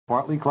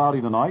Partly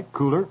cloudy tonight,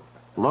 cooler.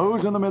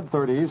 Lows in the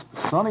mid-30s,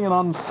 sunny and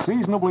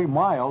unseasonably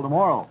mild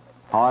tomorrow.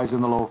 Highs in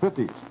the low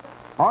 50s.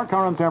 Our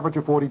current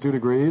temperature 42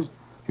 degrees.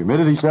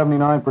 Humidity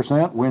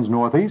 79%. Winds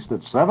northeast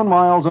at 7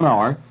 miles an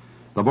hour.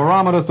 The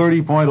barometer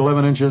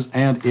 30.11 inches,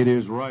 and it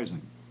is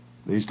rising.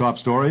 These top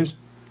stories.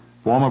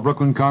 Former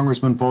Brooklyn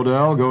Congressman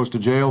Podell goes to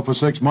jail for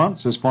 6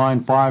 months, is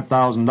fined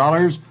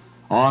 $5,000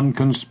 on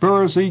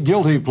conspiracy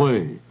guilty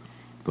plea.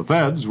 The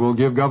feds will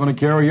give Governor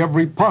Carey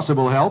every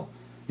possible help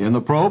in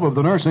the probe of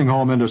the nursing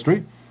home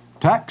industry.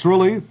 Tax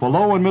relief for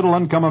low and middle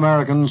income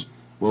Americans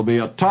will be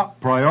a top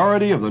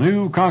priority of the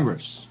new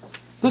Congress.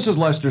 This is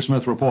Lester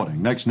Smith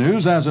reporting. Next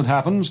news as it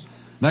happens.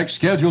 Next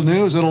scheduled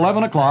news at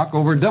 11 o'clock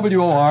over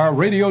WOR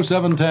Radio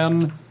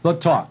 710, The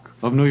Talk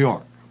of New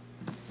York.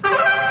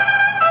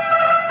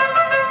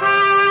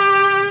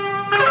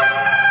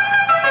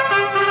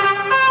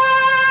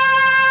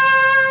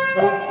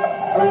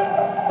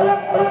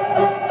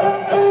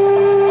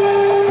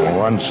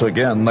 Once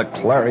again, the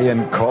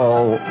clarion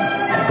call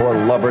for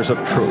lovers of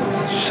truth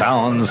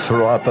sounds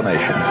throughout the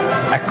nation,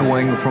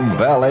 echoing from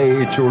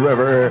valley to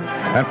river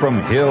and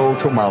from hill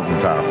to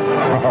mountaintop.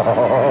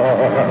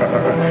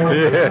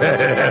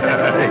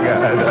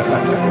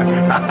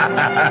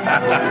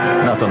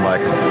 Nothing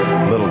like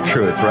a little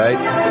truth, right?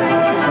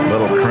 A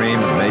little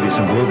cream, maybe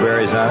some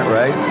blueberries on it,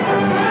 right?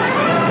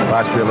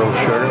 Possibly a little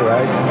sugar,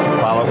 right?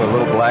 Followed with a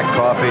little black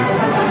coffee.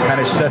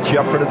 Kind of sets you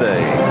up for the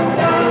day.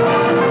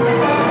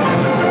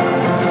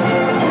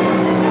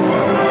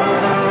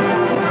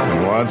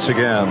 Once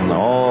again,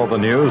 all the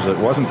news that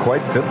wasn't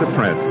quite fit to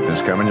print is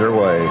coming your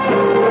way.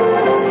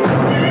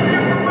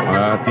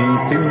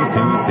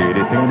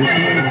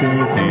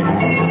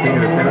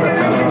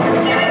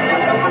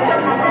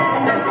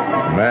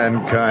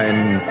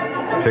 Mankind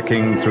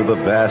picking through the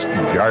vast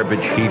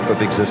garbage heap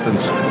of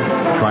existence,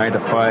 trying to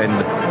find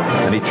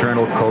an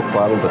eternal Coke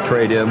bottle to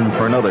trade in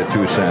for another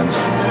 2 cents,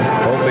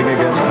 hoping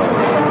against hope.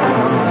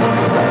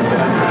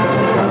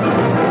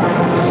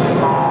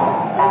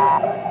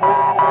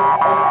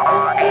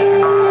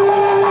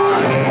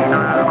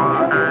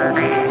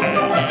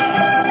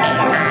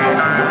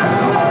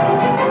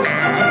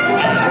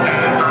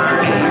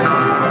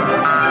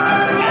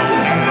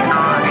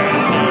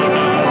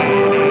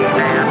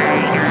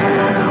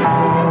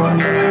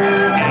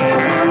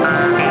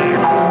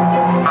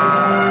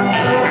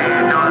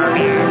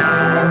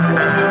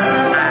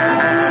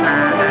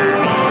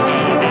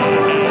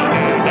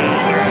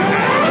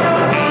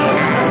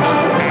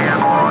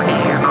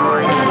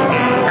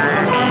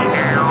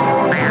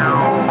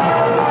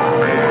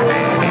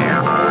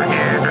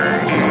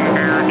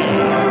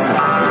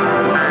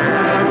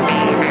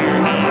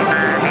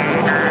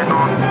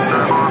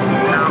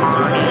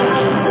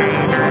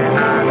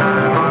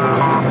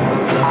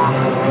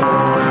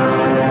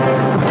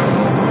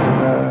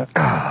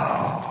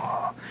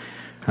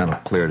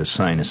 Clear to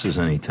sinuses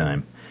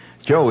anytime.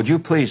 Joe, would you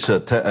please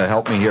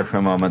help me here for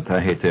a moment?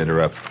 I hate to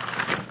interrupt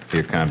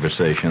your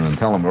conversation. And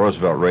tell them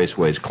Roosevelt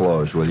Raceway's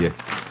closed, will you? What's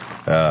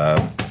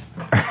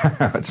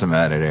the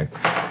matter there?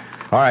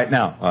 All right,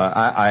 now,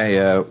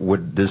 I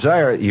would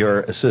desire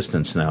your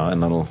assistance now in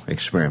a little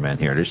experiment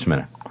here. Just a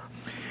minute.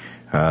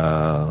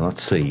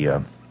 Let's see.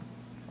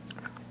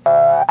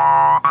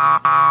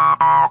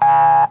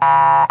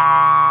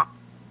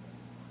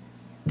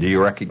 Do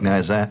you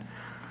recognize that?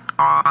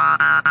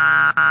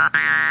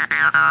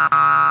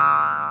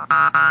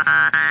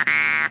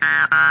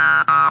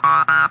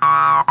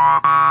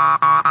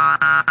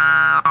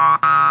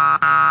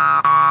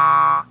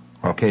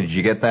 Okay, did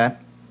you get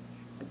that?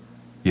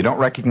 You don't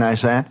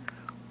recognize that?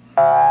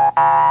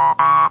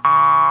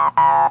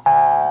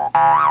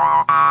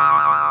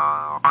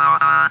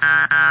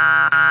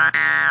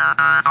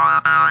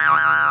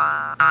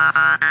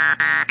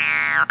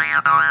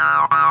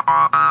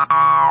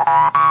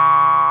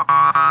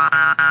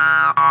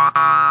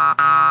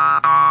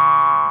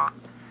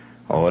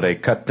 Oh, they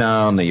cut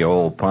down the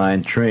old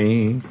pine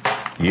tree.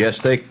 Yes,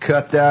 they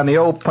cut down the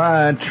old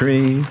pine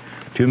tree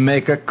to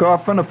make a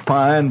coffin of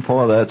pine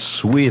for that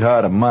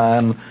sweetheart of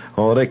mine.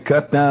 Oh, they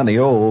cut down the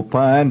old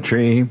pine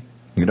tree.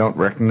 You don't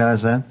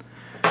recognize that?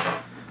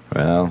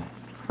 Well,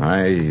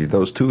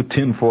 those 2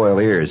 tinfoil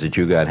ears that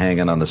you got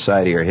hanging on the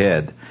side of your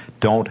head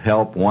don't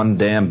help one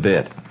damn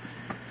bit.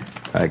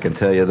 I can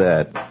tell you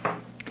that.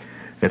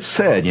 It's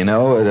sad, you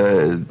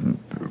know.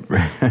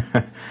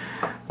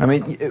 I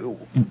mean,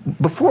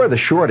 before the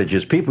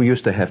shortages, people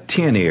used to have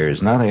tin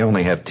ears. Now they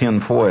only have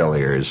tinfoil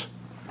ears.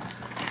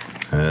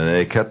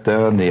 They cut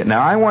down the...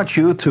 Now, I want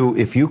you to,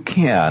 if you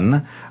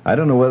can, I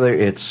don't know whether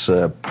it's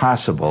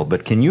possible,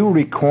 but can you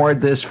record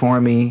this for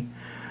me?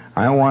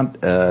 I want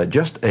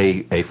just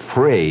a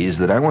phrase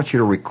that I want you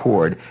to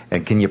record,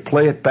 and can you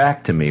play it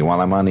back to me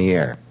while I'm on the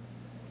air?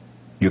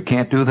 You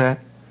can't do that?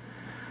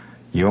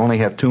 You only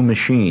have 2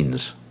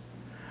 machines.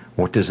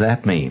 What does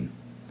that mean?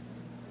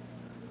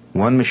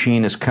 One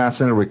machine is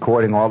constantly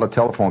recording all the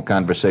telephone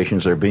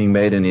conversations that are being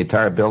made in the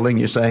entire building,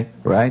 you say,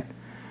 right?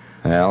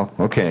 Well,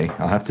 okay,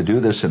 I'll have to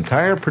do this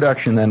entire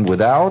production then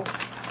without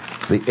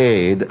the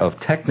aid of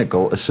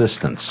technical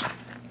assistance.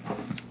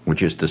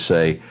 which is to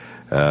say,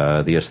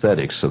 the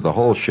aesthetics of the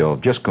whole show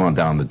have just gone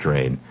down the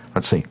drain.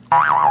 Let's see.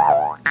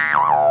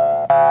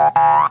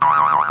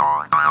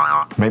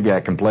 Maybe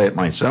I can play it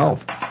myself.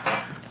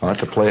 I'll have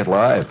to play it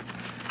live.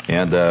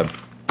 And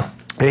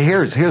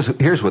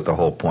here's what the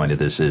whole point of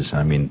this is.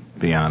 I mean, to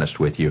be honest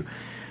with you,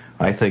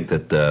 I think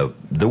that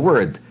the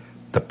word,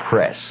 the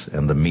press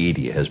and the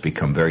media, has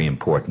become very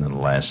important in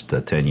the last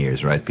 10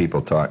 years, right?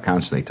 People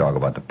constantly talk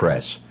about the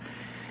press.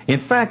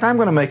 In fact, I'm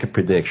going to make a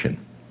prediction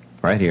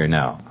right here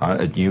now.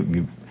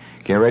 You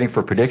get ready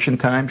for prediction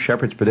time,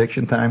 Shepard's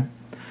prediction time?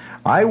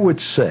 I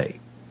would say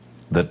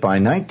that by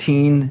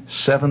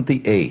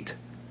 1978,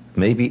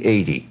 maybe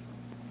 80,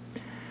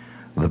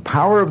 the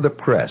power of the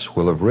press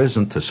will have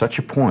risen to such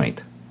a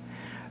point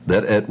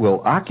that it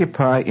will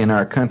occupy in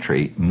our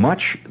country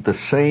much the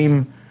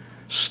same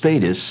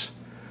status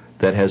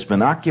that has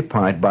been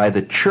occupied by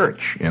the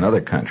church in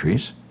other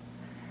countries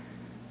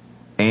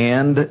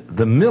and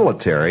the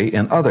military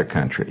in other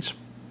countries.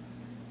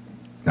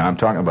 Now, I'm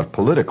talking about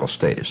political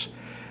status.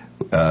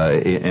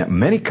 In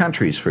many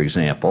countries, for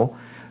example,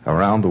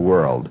 around the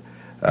world,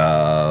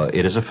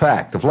 it is a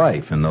fact of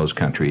life in those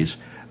countries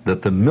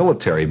that the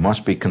military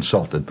must be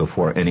consulted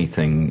before any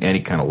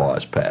kind of law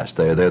is passed.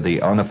 They're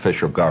the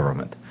unofficial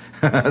government.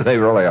 They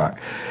really are.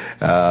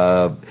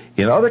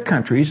 In other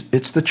countries,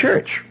 it's the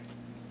church.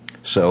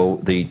 So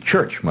the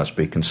church must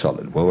be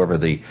consulted. Whoever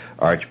the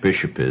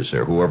archbishop is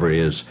or whoever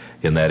is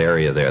in that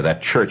area there,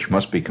 that church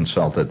must be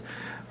consulted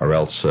or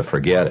else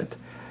forget it.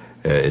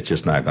 It's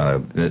just not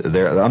going to...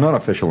 They're an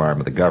unofficial arm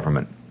of the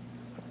government.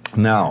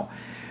 Now,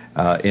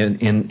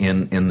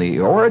 in the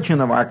origin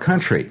of our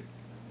country,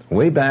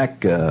 way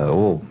back,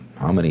 how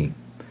many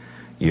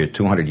years?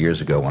 200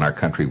 years ago when our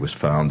country was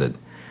founded,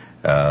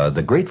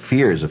 the great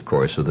fears, of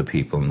course, of the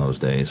people in those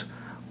days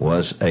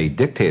was a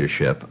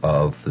dictatorship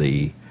of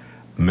the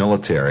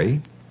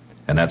military,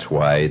 and that's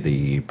why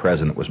the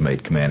president was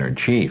made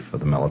commander-in-chief of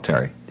the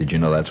military. Did you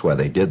know that's why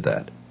they did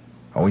that?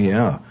 Oh,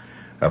 yeah.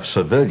 A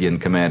civilian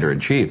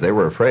commander-in-chief. They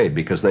were afraid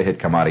because they had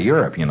come out of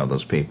Europe,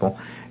 those people,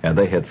 and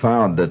they had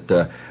found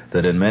that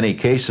in many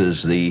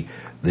cases the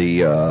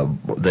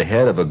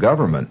head of a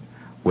government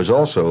was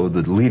also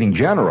the leading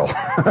general.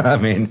 I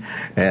mean,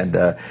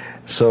 and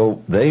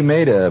so they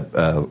made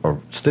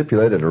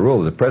stipulated a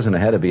rule that the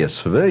president had to be a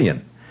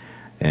civilian.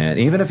 And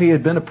even if he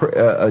had been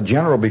a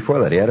general before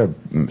that, he had to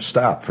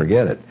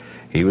forget it.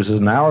 He was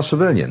now a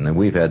civilian, and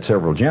we've had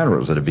several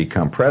generals that have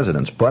become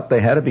presidents, but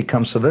they had to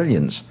become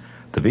civilians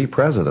to be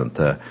president.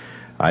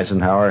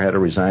 Eisenhower had to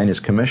resign his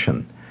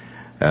commission.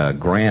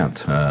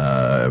 Grant,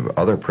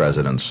 other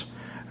presidents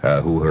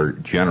who were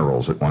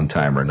generals at one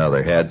time or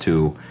another had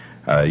to,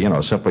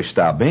 simply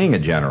stop being a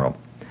general.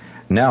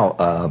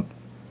 Now,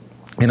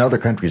 in other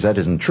countries, that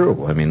isn't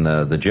true. I mean,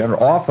 the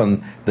general,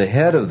 often the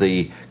head of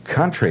the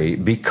country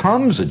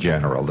becomes a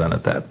general then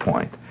at that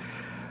point.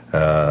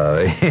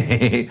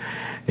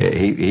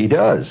 He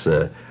does.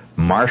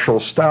 Marshal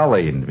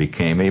Stalin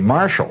became a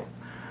marshal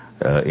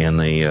in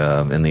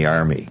the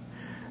army.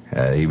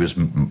 He was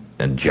in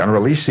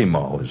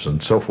generalissimos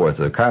and so forth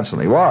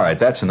constantly. Well, all right,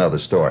 that's another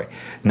story.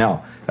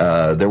 Now,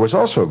 there was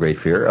also a great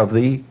fear of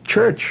the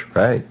church,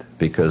 right?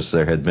 Because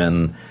there had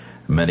been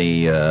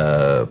many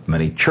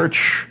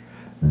church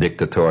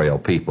dictatorial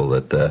people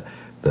that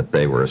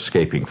they were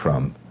escaping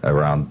from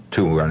around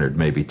 200,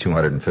 maybe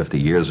 250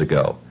 years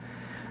ago.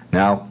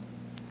 Now,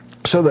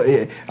 so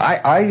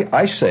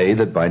I say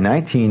that by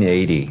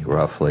 1980,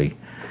 roughly,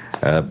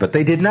 but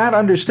they did not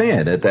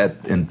understand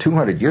that in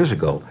 200 years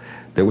ago,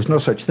 there was no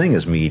such thing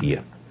as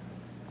media.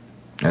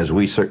 As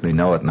we certainly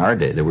know it in our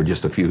day, there were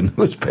just a few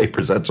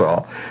newspapers, that's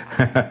all.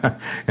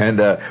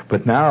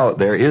 But now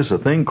there is a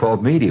thing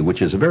called media,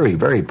 which is very,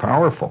 very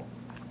powerful.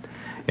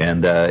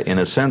 And in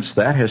a sense,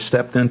 that has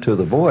stepped into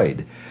the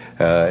void.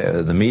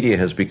 The media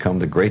has become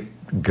the great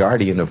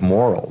guardian of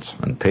morals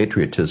and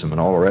patriotism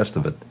and all the rest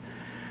of it,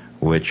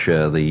 which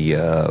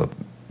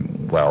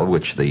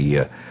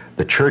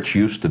the church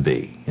used to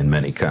be in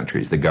many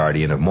countries, the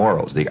guardian of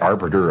morals, the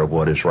arbiter of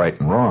what is right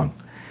and wrong.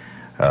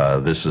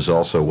 This is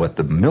also what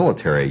the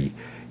military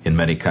in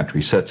many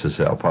countries sets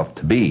itself up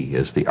to be,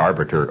 is the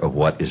arbiter of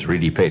what is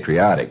really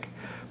patriotic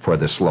for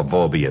the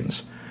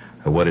Slavovians,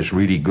 what is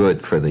really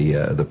good for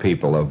the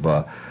people of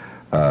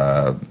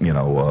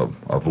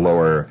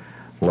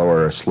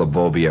lower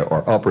Slavovia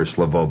or upper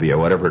Slavovia,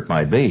 whatever it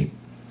might be.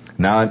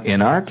 Now,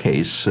 in our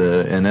case,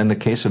 and in the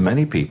case of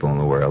many people in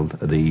the world,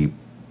 the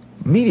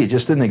media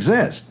just didn't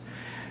exist.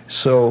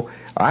 So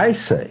I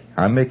say,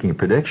 I'm making a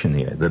prediction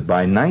here, that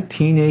by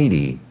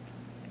 1980,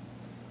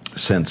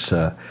 since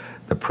the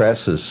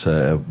press has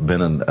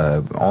been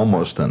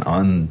almost an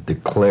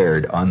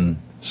undeclared,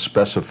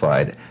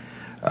 unspecified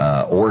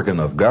organ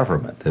of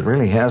government, it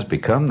really has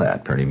become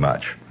that pretty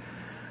much.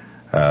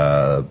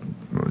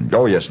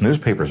 Oh yes,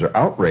 newspapers are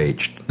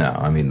outraged now.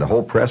 I mean, the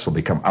whole press will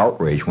become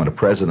outraged when a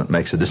president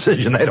makes a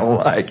decision they don't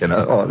like.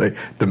 They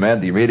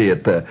demand the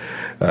immediate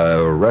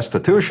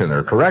restitution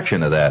or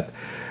correction of that.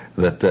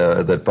 That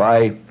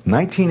by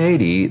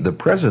 1980, the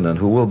president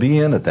who will be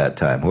in at that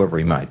time, whoever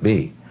he might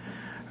be,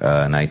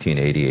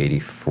 1980,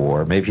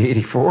 84, maybe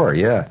 84,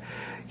 yeah.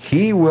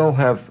 He will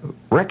have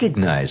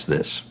recognized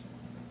this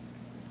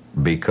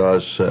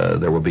because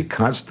there will be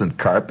constant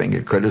carping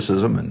and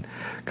criticism and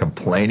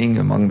complaining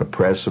among the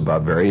press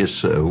about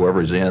various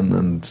whoever's in,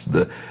 and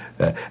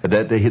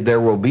there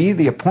will be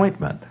the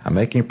appointment. I'm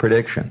making a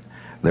prediction.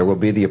 There will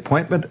be the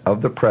appointment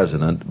of the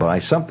president by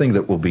something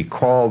that will be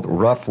called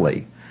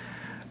roughly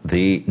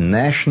the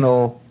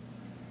National,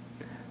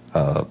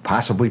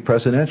 possibly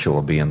presidential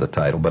will be in the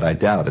title, but I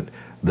doubt it,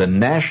 the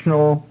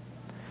National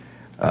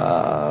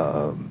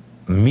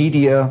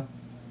Media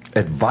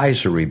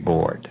Advisory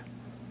Board.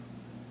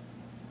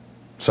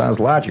 Sounds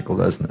logical,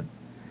 doesn't it?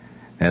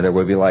 And there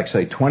would be, like,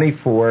 say,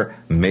 24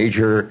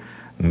 major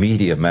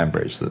media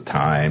members, the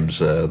Times,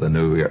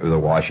 the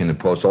Washington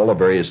Post, all the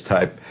various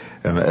type,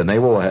 and they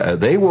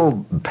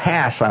will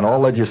pass on all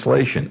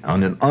legislation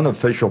on an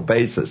unofficial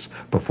basis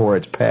before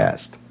it's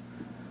passed.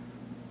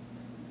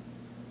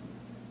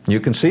 You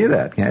can see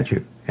that, can't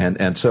you?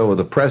 And so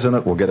the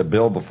president will get a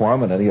bill before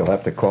him, and then he'll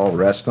have to call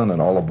Reston and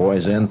all the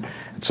boys in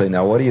and say,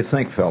 now, what do you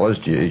think, fellas?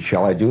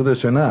 Shall I do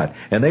this or not?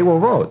 And they will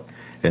vote.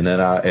 And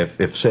then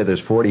if say there's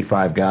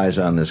 45 guys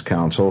on this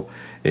council,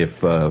 if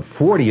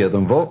 40 of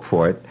them vote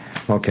for it,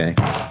 okay,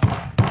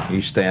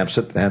 he stamps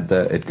it and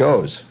it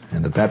goes.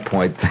 And at that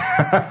point,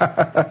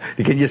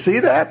 can you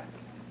see that?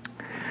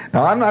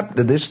 Now, I'm not.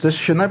 This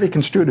should not be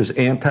construed as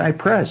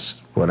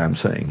anti-press. What I'm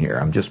saying here,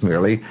 I'm just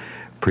merely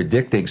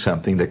predicting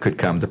something that could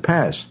come to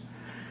pass.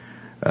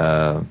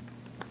 And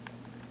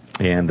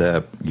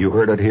you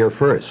heard it here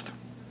first.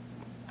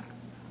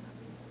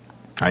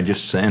 I'm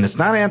just saying it's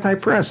not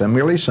anti-press. I'm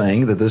merely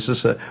saying that this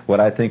is what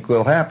I think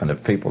will happen.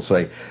 If people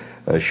say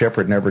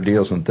Shepard never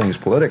deals in things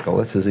political,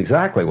 this is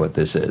exactly what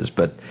this is.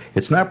 But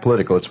it's not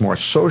political. It's more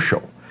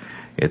social.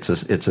 It's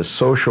a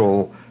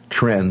social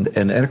trend.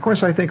 And of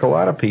course, I think a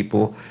lot of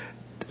people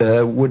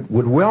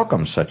would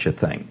welcome such a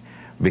thing,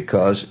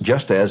 because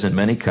just as in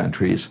many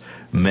countries,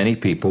 many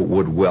people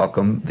would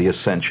welcome the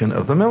ascension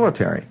of the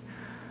military.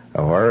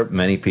 Or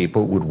many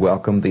people would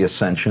welcome the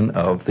ascension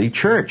of the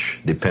church.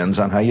 Depends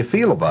on how you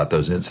feel about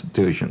those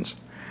institutions.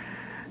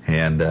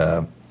 And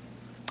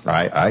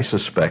I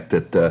suspect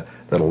that a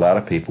lot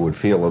of people would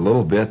feel a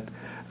little bit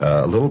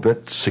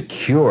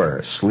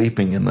secure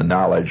sleeping in the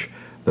knowledge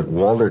that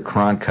Walter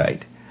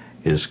Cronkite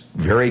is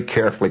very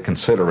carefully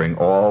considering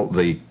all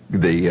the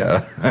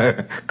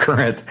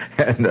current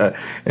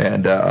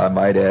and I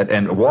might add,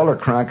 and Walter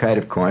Cronkite,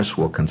 of course,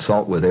 will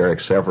consult with Eric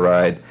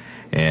Sevareid.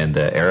 And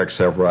Eric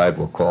Sevareid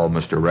will call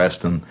Mr.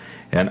 Reston,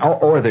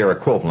 or their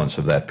equivalents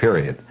of that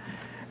period.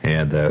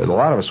 And a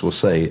lot of us will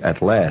say,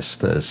 at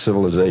last,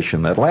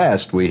 civilization, at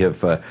last we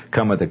have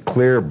come at the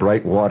clear,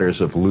 bright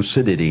waters of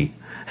lucidity.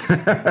 Do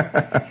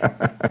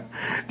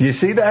you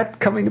see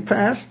that coming to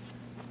pass?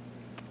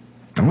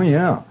 Oh,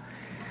 yeah.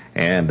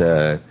 And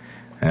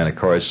of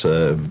course,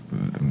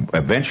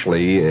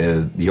 eventually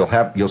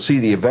you'll see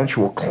the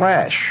eventual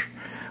clash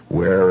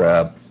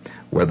where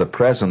the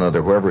president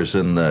or whoever's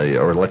in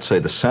or let's say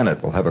the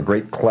Senate will have a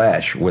great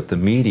clash with the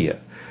media,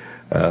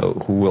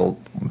 who will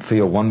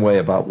feel one way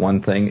about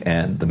one thing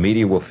and the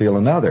media will feel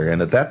another.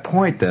 And at that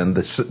point, then,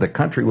 the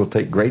country will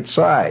take great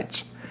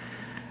sides.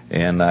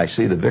 And I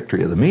see the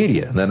victory of the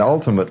media. And then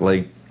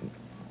ultimately,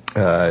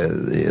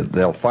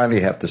 they'll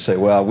finally have to say,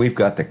 well, we've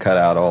got to cut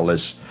out all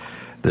this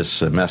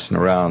messing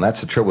around. That's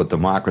the trouble with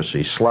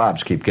democracy.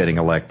 Slobs keep getting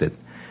elected.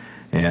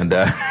 And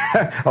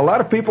a lot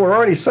of people are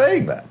already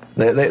saying that.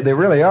 They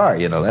really are.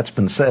 You know, that's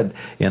been said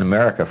in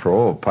America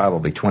for,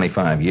 probably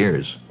 25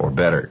 years or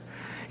better.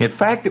 In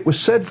fact, it was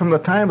said from the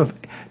time of...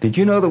 Did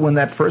you know that when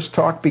that first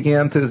talk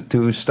began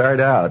to start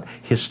out,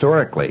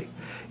 historically,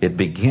 it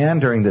began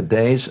during the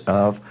days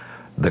of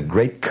the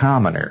Great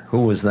Commoner?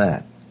 Who was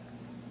that?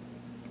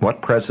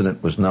 What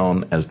president was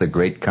known as the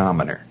Great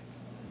Commoner?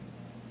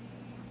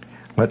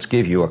 Let's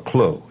give you a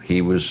clue.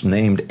 He was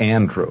named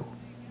Andrew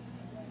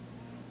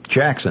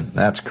Jackson.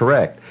 That's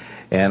correct.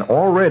 And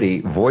already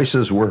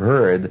voices were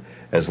heard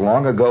as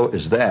long ago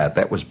as that.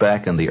 That was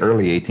back in the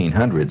early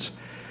 1800s.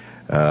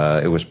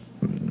 It was,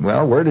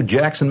 well, where did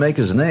Jackson make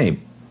his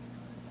name?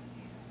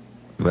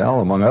 Well,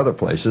 among other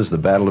places, the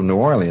Battle of New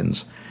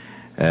Orleans.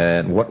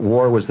 And what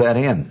war was that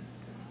in?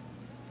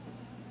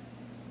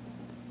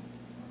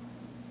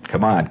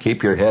 Come on,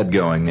 keep your head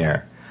going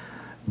there.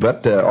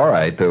 But, all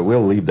right,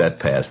 we'll leave that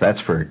past.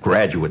 That's for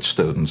graduate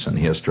students in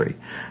history.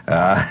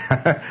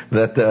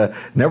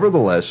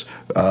 Nevertheless,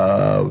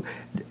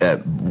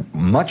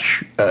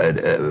 much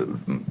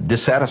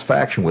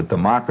dissatisfaction with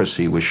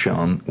democracy was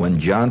shown when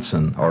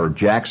Jackson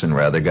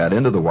got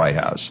into the White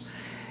House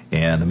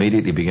and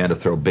immediately began to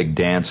throw big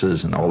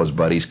dances, and all his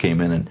buddies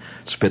came in and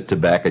spit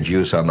tobacco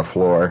juice on the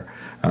floor,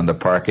 on the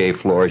parquet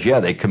floors.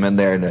 Yeah, they come in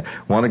there, and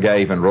one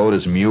guy even rode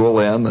his mule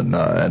in,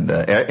 and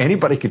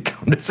anybody could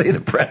come to see the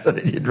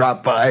president. You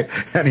drop by,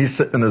 and he's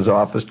sitting in his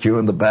office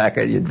chewing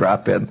tobacco. You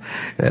drop in,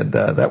 and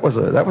that was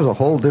a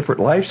whole different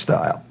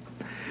lifestyle.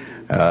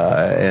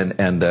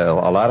 And a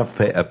lot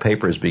of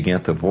papers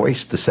began to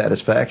voice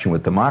dissatisfaction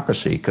with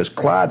democracy because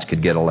clods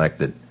could get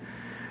elected,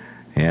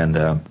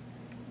 and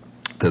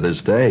to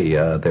this day,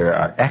 there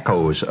are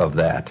echoes of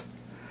that.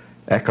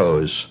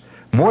 Echoes,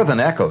 more than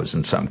echoes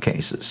in some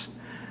cases.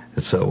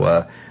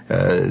 So,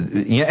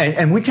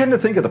 and we tend to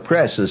think of the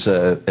press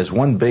as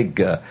one big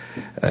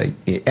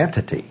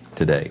entity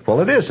today.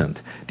 Well, it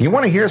isn't. Do you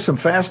want to hear some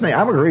fascinating?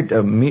 I'm a great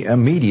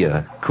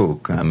media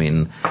kook. I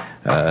mean,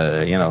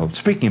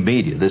 speaking of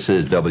media, this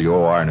is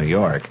WOR New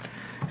York,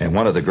 and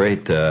one of the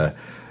great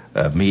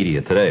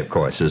media today, of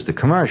course, is the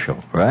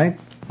commercial, right?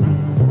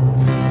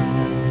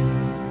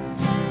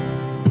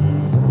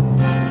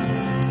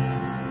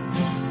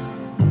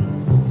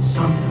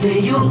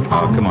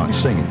 Oh, come on,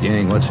 sing it,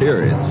 gang. Let's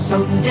hear it.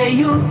 Someday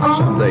you're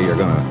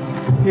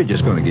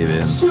just gonna give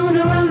in.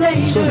 Sooner or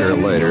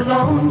later.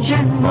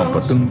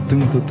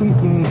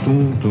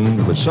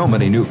 With so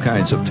many new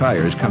kinds of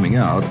tires coming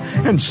out,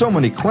 and so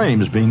many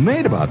claims being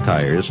made about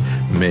tires,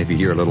 maybe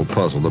you're a little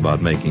puzzled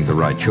about making the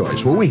right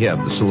choice. Well, we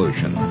have the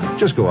solution.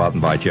 Just go out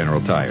and buy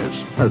General Tires.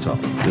 That's all.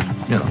 Just,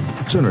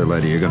 sooner or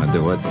later you're gonna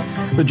do it.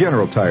 The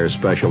General Tire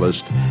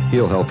specialist,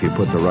 he'll help you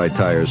put the right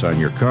tires on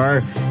your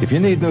car. If you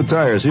need new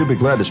tires, he'll be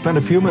glad to spend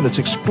a few minutes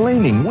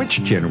explaining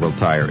which General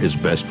Tire is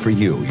best for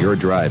you, your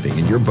driving,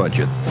 and your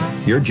budget.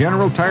 Your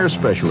General Tire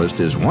specialist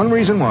is one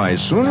reason why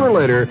sooner or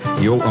later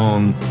you'll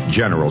own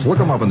Generals. Look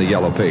them up in the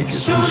yellow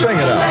pages. Sing it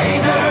out.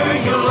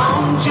 Later you'll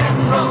own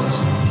Generals.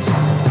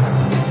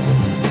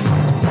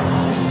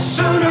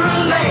 Sooner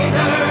or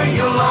later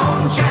you'll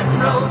own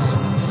Generals.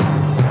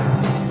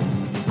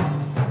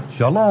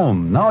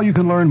 Shalom. Now you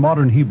can learn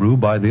modern Hebrew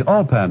by the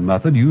Alpan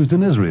method used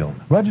in Israel.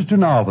 Register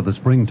now for the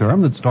spring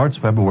term that starts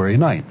February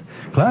 9th.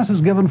 Class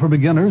is given for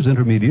beginners,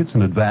 intermediates,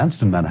 and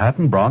advanced in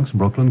Manhattan, Bronx,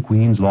 Brooklyn,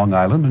 Queens, Long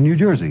Island, and New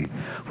Jersey.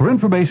 For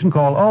information,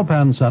 call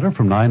Alpan Center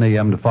from 9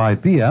 a.m. to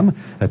 5 p.m.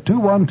 at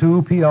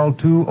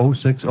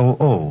 212-PL2-0600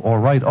 or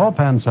write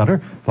Alpan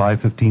Center,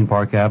 515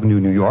 Park Avenue,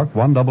 New York,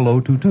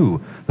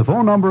 10022. The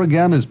phone number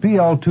again is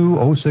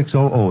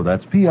PL2-0600.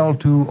 That's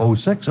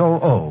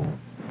PL2-0600.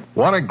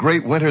 Want a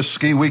great winter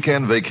ski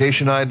weekend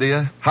vacation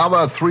idea? How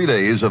about 3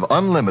 days of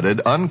unlimited,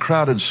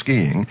 uncrowded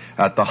skiing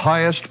at the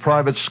highest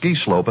private ski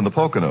slope in the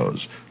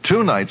Poconos?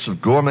 2 nights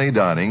of gourmet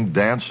dining,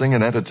 dancing,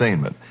 and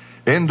entertainment.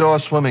 Indoor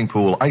swimming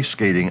pool, ice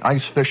skating,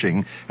 ice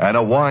fishing, and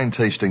a wine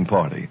tasting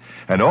party.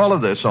 And all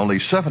of this only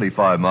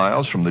 75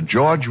 miles from the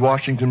George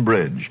Washington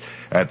Bridge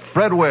at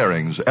Fred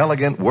Waring's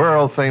elegant,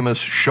 world-famous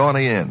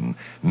Shawnee Inn,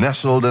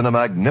 nestled in a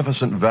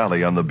magnificent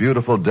valley on the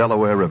beautiful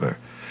Delaware River.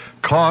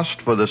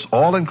 Cost for this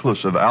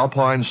all-inclusive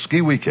alpine ski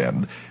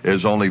weekend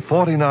is only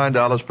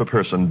 $49 per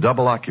person,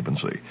 double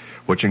occupancy,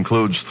 which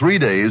includes 3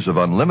 days of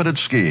unlimited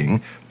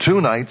skiing,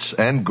 2 nights,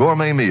 and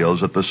gourmet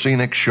meals at the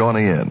scenic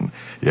Shawnee Inn.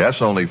 Yes,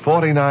 only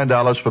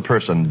 $49 per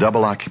person,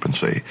 double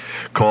occupancy.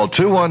 Call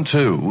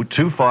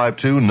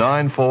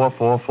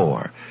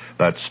 212-252-9444.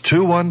 That's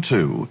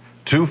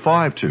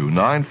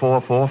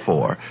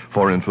 212-252-9444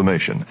 for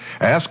information.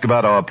 Ask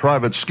about our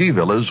private ski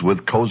villas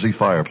with cozy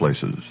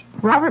fireplaces.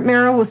 Robert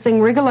Merrill will sing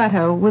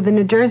Rigoletto with the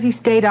New Jersey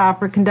State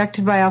Opera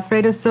conducted by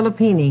Alfredo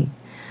Silipini.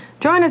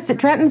 Join us at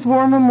Trenton's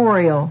War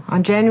Memorial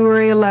on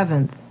January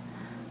 11th.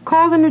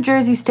 Call the New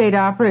Jersey State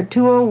Opera at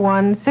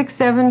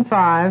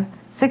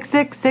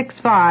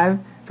 201-675-6665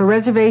 for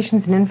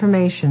reservations and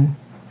information.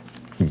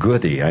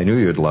 Goody, I knew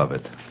you'd love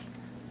it.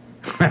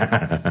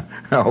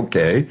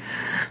 Okay.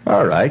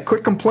 All right,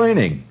 quit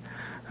complaining.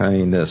 I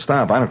mean,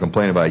 stop. I don't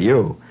complain about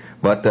you.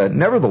 But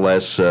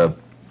nevertheless,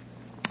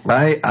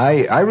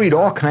 I read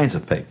all kinds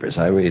of papers.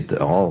 I read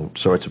all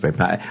sorts of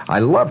papers. I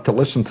love to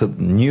listen to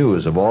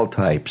news of all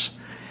types,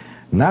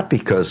 not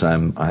because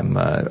I'm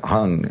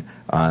hung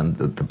on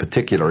the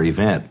particular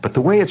event, but the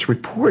way it's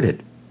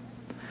reported.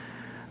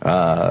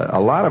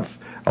 A lot of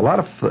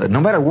no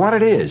matter what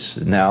it is,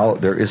 now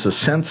there is a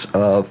sense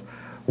of,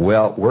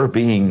 well, we're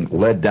being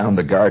led down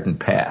the garden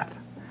path.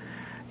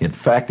 In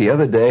fact, the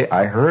other day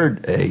I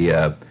heard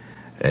a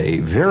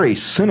very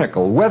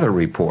cynical weather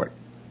report.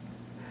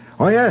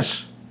 Oh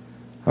yes,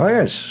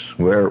 where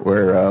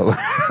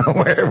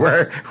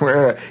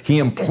he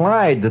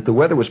implied that the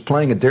weather was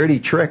playing a dirty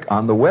trick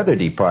on the weather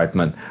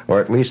department,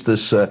 or at least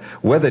this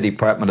weather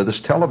department of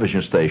this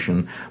television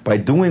station, by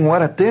doing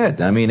what it did.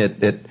 I mean,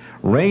 it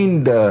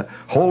rained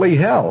holy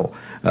hell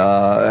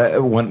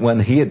when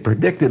he had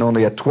predicted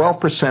only a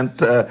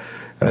 12%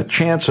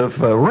 chance of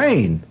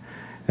rain.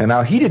 And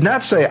now he did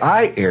not say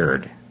I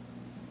erred.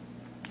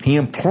 He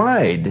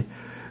implied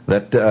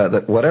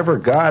that whatever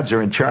gods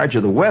are in charge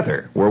of the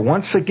weather were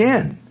once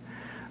again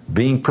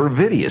being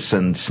perfidious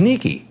and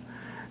sneaky,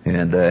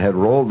 and had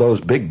rolled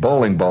those big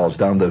bowling balls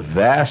down the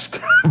vast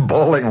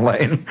bowling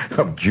lane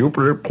of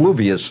Jupiter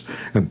Pluvius,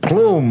 and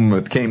plume,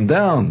 it came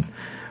down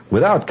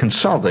without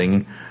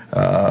consulting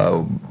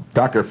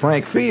Dr.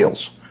 Frank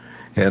Fields.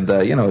 And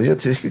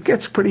it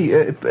gets pretty.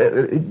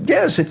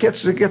 Yes, it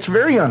gets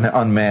very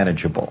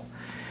unmanageable.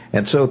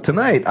 And so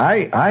tonight,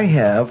 I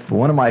have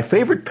one of my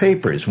favorite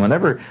papers.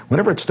 Whenever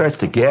it starts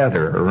to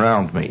gather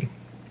around me,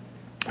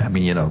 I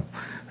mean,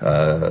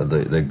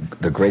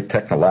 the great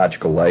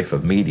technological life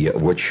of media,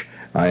 of which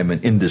I am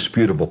an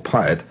indisputable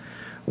part.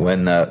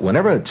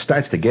 Whenever it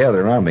starts to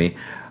gather around me,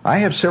 I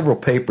have several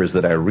papers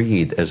that I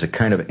read as a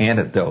kind of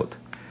antidote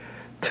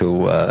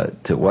to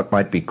what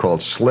might be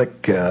called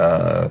slick,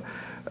 I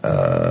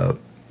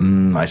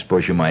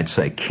suppose you might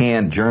say,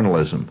 canned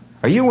journalism.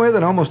 Are you aware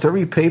that almost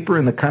every paper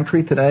in the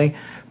country today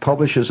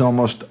publishes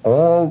almost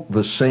all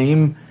the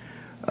same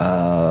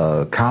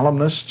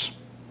columnists?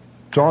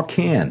 It's all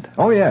canned.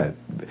 Oh, yeah.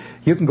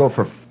 You can go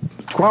for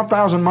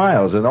 12,000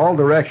 miles in all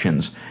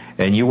directions,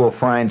 and you will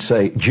find,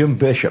 say, Jim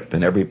Bishop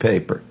in every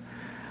paper.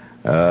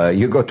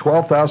 You go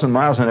 12,000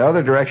 miles in the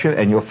other direction,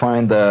 and you'll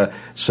find,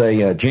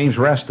 say, James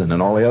Reston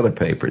in all the other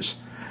papers.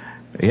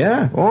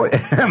 Yeah. Oh,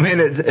 I mean,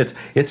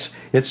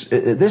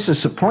 this is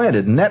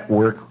supplanted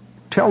network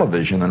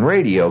television and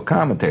radio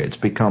commentary. It's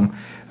become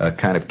a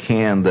kind of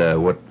canned,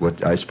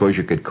 what I suppose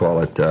you could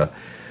call it.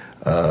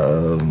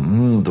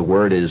 The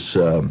word is,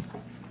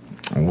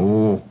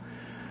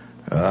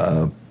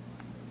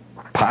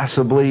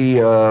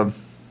 possibly,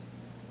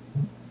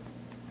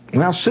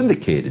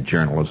 syndicated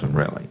journalism.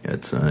 Really,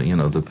 it's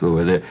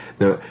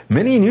the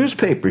many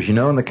newspapers,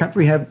 in the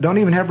country don't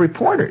even have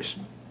reporters.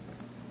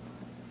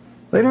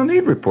 They don't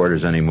need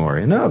reporters anymore.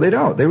 No, they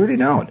don't. They really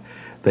don't.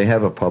 They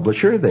have a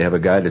publisher. They have a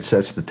guy that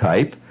sets the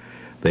type.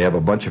 They have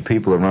a bunch of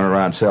people that run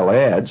around and sell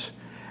ads.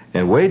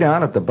 And way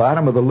down at the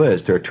bottom of the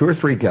list, there are 2 or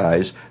 3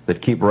 guys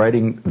that keep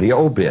writing the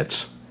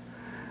obits.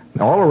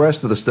 All the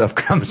rest of the stuff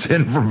comes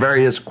in from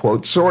various,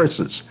 quote,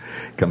 sources.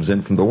 Comes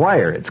in from the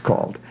wire, it's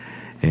called.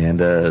 And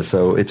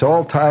so it's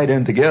all tied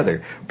in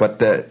together. But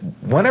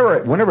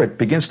whenever it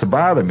begins to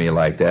bother me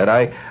like that,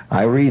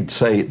 I read,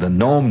 say, the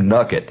Nome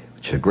Nugget,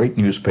 which is a great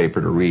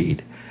newspaper to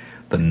read.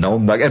 The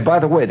Nome Nugget. And by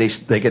the way,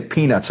 they get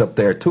peanuts up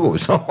there, too.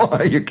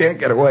 So you can't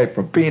get away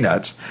from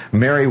peanuts.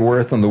 Mary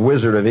Worth and the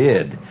Wizard of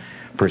Id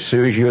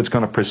pursues you. It's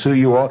going to pursue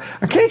you all.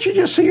 Can't you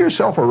just see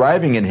yourself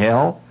arriving in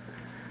hell?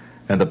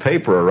 And the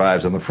paper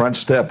arrives on the front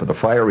step of the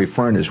fiery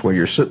furnace where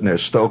you're sitting there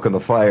stoking the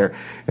fire,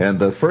 and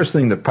the first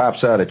thing that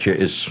pops out at you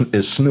is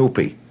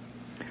Snoopy.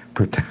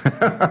 Oh,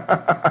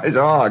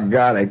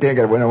 God, I can't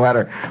get away no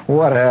matter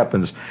what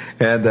happens.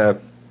 And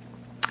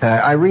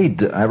I read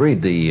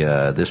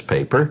this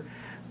paper,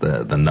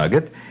 the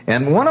Nugget,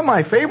 and one of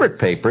my favorite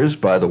papers,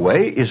 by the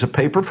way, is a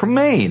paper from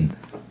Maine.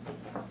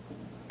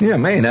 Yeah,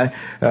 Maine.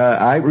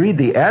 I read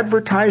the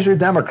Advertiser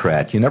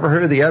Democrat. You never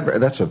heard of the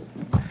Advertiser?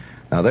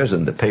 Now, there's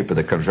the paper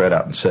that comes right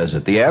out and says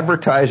it. The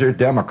Advertiser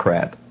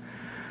Democrat.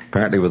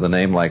 Apparently, with a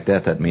name like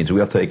that, that means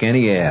we'll take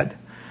any ad.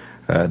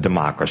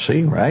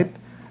 Democracy, right?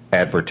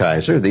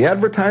 Advertiser. The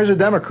Advertiser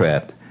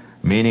Democrat,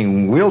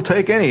 meaning we'll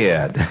take any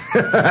ad.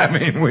 I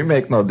mean, we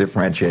make no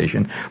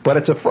differentiation.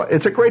 But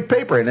it's a great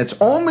paper, and it's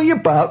only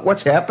about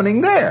what's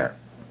happening there.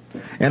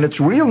 And it's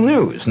real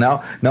news.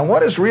 Now,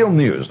 what is real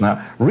news?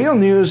 Now, real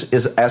news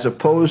is as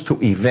opposed to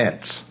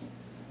events.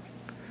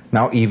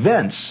 Now,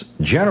 events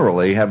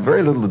generally have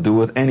very little to do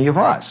with any of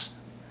us.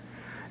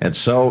 And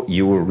so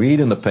you will read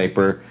in the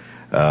paper,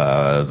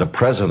 the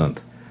president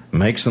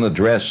makes an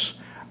address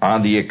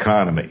on the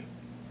economy.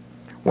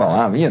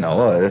 Well,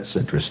 that's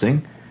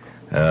interesting.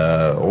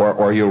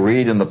 Or you'll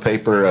read in the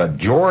paper,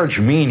 George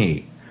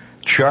Meany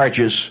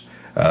charges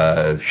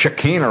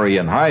chicanery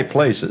in high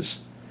places.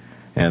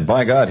 And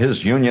by God,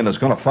 his union is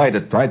going to fight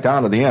it right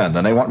down to the end,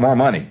 and they want more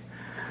money.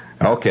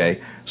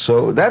 Okay,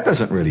 so that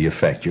doesn't really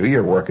affect you.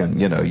 You're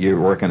working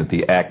at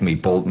the Acme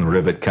Bolton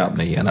Rivet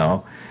Company, in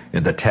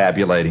the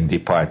tabulating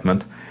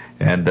department,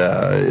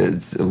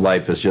 and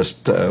life is just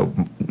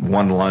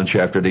one lunch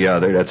after the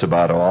other. That's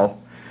about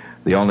all.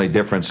 The only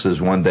difference is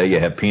one day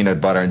you have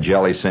peanut butter and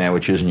jelly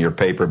sandwiches in your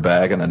paper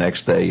bag, and the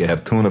next day you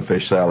have tuna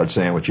fish salad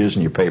sandwiches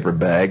in your paper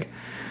bag.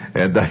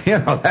 And,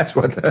 that's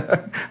what,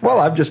 well,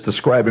 I'm just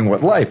describing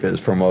what life is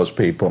for most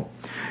people.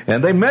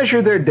 And they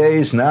measure their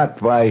days not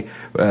by,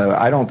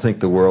 I don't think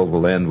the world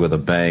will end with a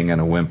bang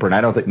and a whimper, and I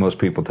don't think most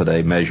people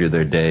today measure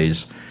their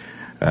days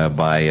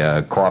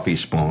by coffee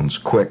spoons.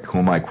 Quick, who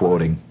am I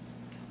quoting?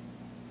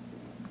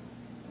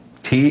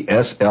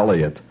 T.S.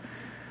 Eliot.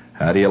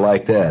 How do you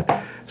like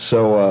that?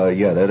 So,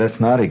 that's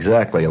not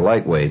exactly a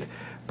lightweight.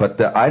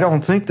 But I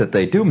don't think that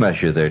they do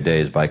measure their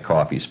days by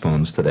coffee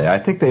spoons today. I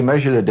think they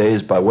measure their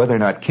days by whether or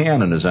not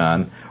Cannon is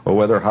on or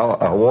whether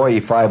Hawaii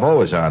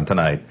 5-0 is on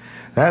tonight.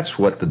 That's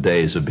what the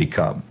days have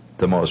become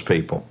to most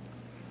people.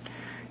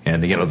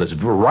 And, there's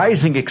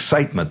rising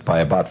excitement by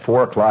about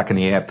 4 o'clock in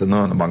the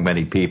afternoon among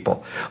many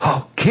people.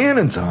 Oh,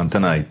 Cannon's on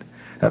tonight.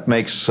 That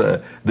makes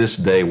this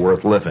day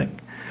worth living.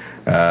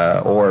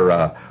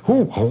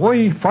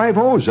 Hawaii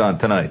 5-0 is on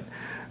tonight.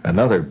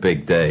 Another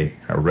big day,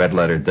 a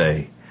red-letter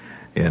day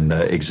in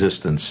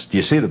existence. Do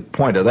you see the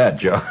point of that,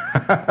 Joe?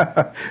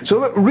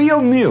 So the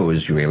real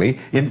news really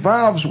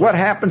involves what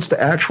happens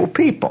to actual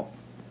people.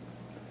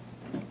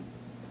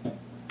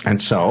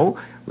 And so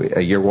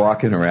you're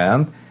walking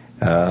around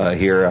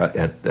here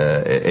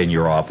in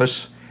your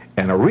office,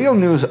 and a real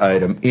news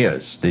item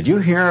is, did you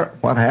hear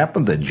what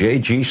happened to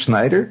J.G.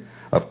 Snyder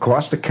of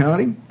Costa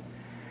County?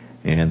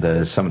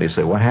 And somebody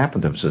said, what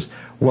happened to him? Says,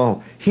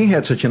 well, he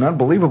had such an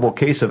unbelievable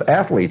case of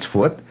athlete's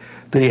foot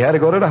that he had to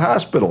go to the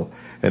hospital.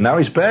 And now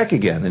he's back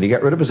again, and he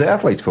got rid of his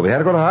athlete's foot. He had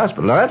to go to the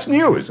hospital. Now, that's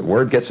news. The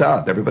word gets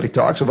out. Everybody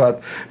talks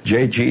about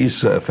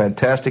JG's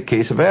fantastic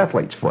case of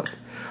athlete's foot.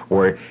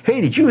 Or,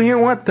 hey, did you hear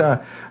what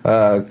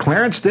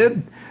Clarence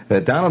did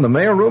down in the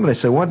mail room? And they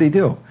said, what did he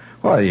do?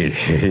 Well, you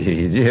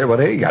hear what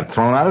he got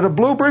thrown out of the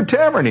Bluebird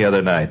Tavern the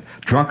other night,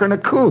 drunk in a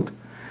coot.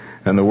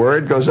 And the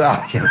word goes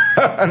out.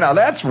 Now,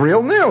 that's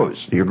real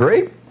news. You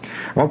agree?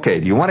 Okay,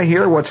 do you want to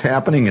hear what's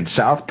happening in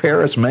South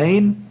Paris,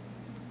 Maine?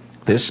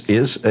 This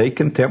is a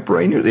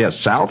contemporary news. Yes,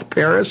 South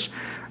Paris,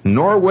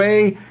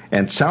 Norway,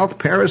 and South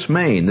Paris,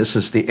 Maine. This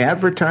is the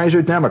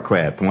Advertiser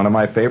Democrat, one of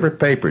my favorite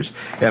papers.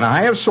 And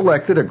I have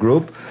selected a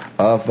group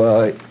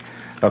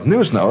of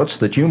news notes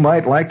that you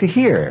might like to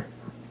hear,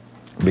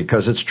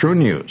 because it's true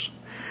news.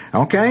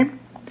 Okay?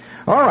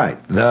 All right,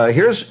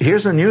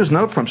 here's a news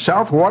note from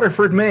South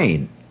Waterford,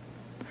 Maine.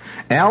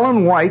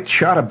 Alan White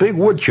shot a big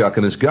woodchuck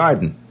in his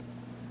garden.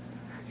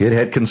 It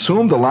had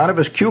consumed a lot of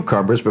his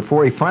cucumbers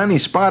before he finally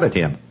spotted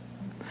him.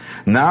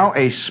 Now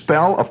a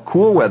spell of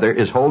cool weather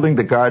is holding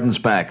the gardens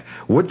back.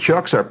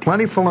 Woodchucks are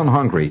plentiful and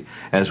hungry,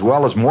 as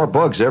well as more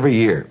bugs every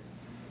year.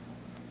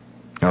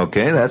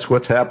 Okay, that's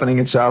what's happening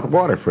in South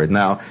Waterford.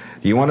 Now,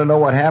 do you want to know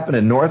what happened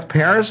in North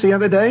Paris the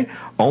other day?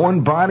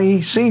 Owen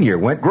Bonney Sr.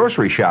 went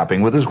grocery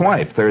shopping with his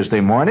wife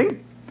Thursday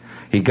morning.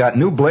 He got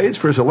new blades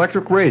for his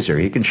electric razor.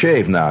 He can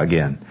shave now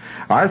again.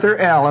 Arthur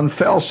Allen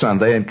fell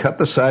Sunday and cut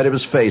the side of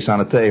his face on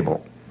a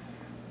table.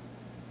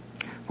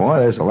 Boy,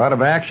 there's a lot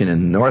of action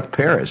in North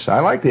Paris.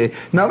 I like the...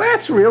 Now,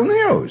 that's real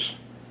news.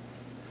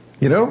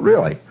 You know,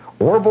 really.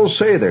 Orville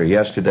Sather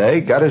yesterday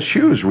got his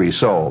shoes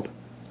resold.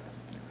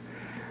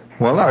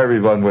 Well, now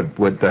everyone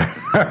would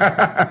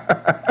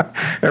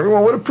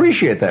everyone would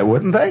appreciate that,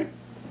 wouldn't they?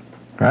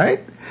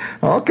 Right?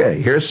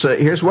 Okay,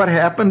 here's what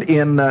happened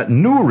in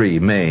Newry,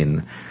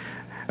 Maine.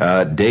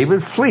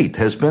 David Fleet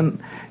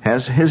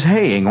has his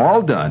haying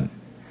all done.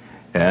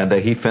 And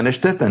he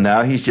finished it, and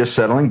now he's just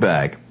settling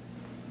back.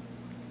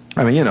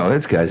 I mean, you know,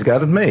 this guy's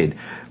got it made.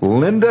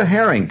 Linda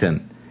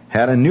Harrington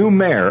had a new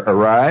mare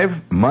arrive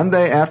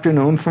Monday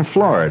afternoon from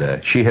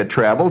Florida. She had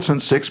traveled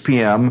since 6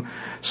 p.m.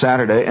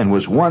 Saturday and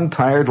was one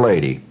tired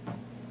lady.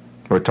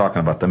 We're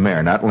talking about the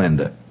mare, not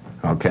Linda.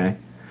 Okay?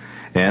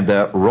 And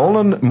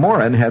Roland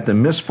Morin had the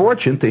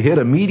misfortune to hit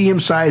a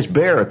medium-sized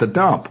bear at the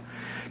dump,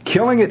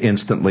 killing it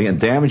instantly and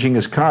damaging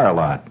his car a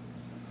lot.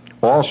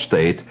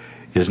 Allstate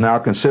is now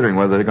considering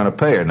whether they're going to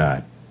pay or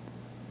not.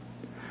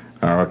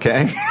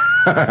 Okay?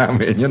 I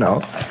mean, you know,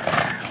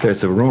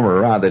 there's a rumor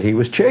around that he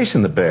was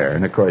chasing the bear,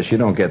 and of course you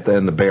don't get that,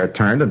 and the bear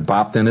turned and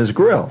bopped in his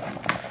grill.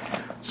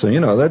 So, you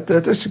know,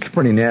 that's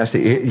pretty nasty.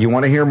 You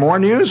want to hear more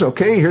news?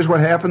 Okay, here's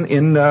what happened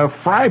in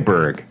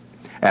Freiburg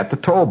at the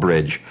toll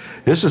bridge.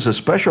 This is a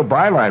special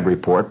byline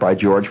report by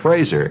George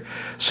Fraser.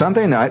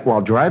 Sunday night,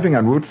 while driving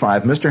on Route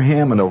 5, Mr.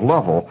 Hammond of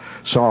Lovell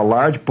saw a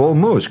large bull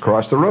moose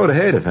cross the road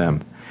ahead of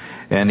him,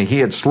 and he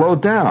had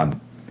slowed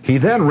down. He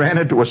then ran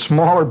into a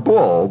smaller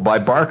bull by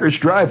Barker's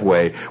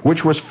driveway,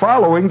 which was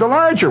following the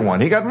larger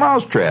one. He got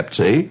mousetrapped,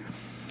 see?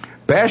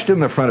 Bashed in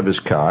the front of his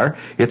car,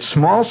 its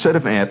small set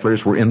of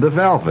antlers were in the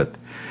velvet.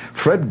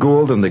 Fred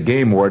Gould and the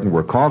game warden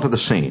were called to the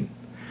scene.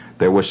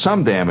 There was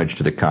some damage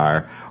to the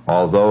car,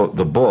 although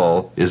the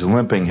bull is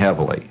limping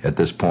heavily at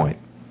this point.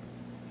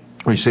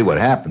 We see what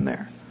happened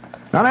there.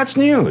 Now, that's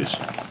news.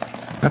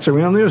 That's a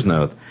real news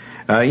note.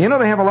 You know,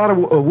 they have a lot of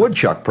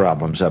woodchuck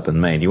problems up in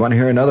Maine. You want to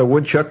hear another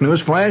woodchuck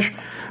news flash?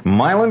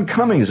 Mylan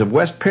Cummings of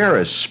West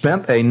Paris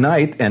spent a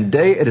night and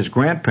day at his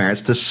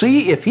grandparents' to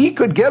see if he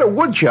could get a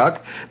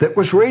woodchuck that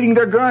was raiding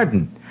their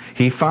garden.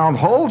 He found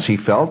holes he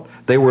felt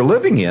they were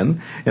living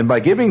in, and by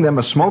giving them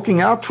a smoking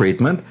out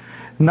treatment,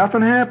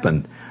 nothing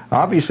happened.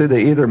 Obviously,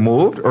 they either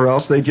moved or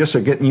else they just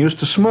are getting used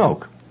to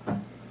smoke.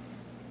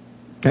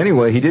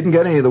 Anyway, he didn't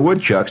get any of the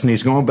woodchucks, and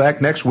he's going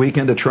back next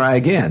weekend to try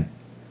again.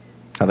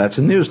 Now, that's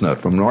a news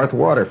note from North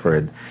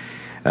Waterford.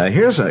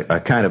 Here's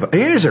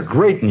a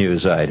great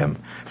news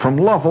item from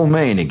Lovell,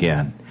 Maine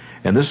again.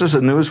 And this is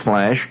a news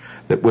flash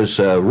that was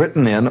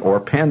written in or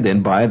penned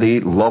in by the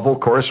Lovell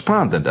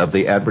correspondent of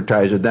the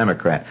Advertiser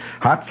Democrat.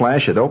 Hot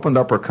flash had opened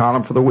up her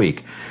column for the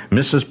week.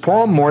 Mrs.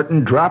 Paul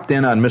Morton dropped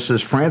in on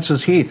Mrs.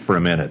 Frances Heath for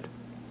a minute.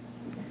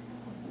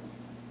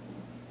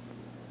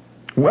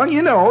 Well,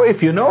 you know,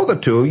 if you know the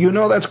two, you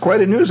know that's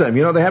quite a news item.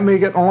 You know, they haven't been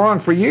getting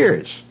along for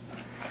years.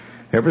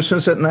 Ever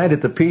since that night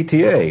at the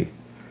PTA.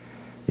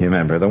 You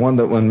remember, the one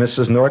that when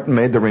Mrs. Norton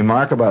made the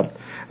remark about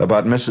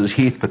Mrs.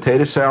 Heath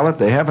potato salad,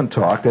 they haven't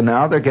talked, and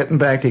now they're getting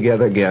back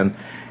together again,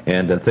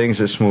 and things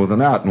are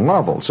smoothing out in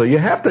Lovell. So you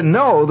have to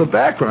know the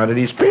background of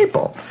these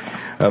people.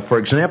 For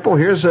example,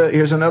 here's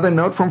another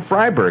note from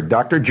Freiburg.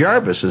 Dr.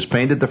 Jarvis has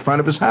painted the front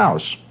of his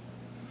house.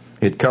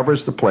 It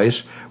covers the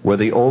place where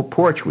the old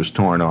porch was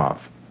torn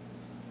off.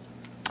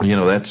 You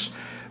know, that's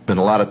been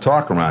a lot of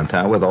talk around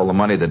town with all the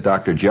money that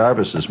Dr.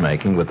 Jarvis is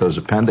making with those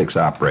appendix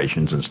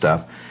operations and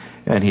stuff.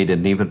 And he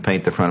didn't even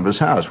paint the front of his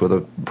house where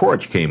the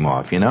porch came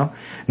off, you know.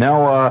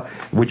 Now,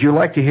 would you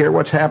like to hear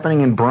what's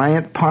happening in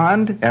Bryant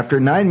Pond?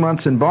 After 9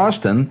 months in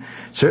Boston,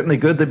 certainly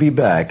good to be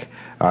back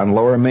on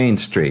Lower Main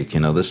Street. You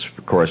know, this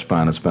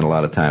correspondent spent a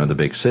lot of time in the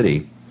big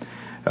city.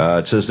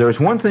 It says, there's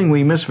one thing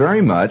we miss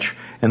very much,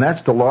 and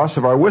that's the loss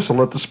of our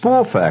whistle at the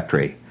spool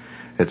factory.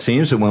 It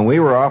seems that when we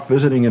were off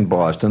visiting in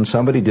Boston,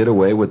 somebody did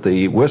away with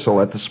the whistle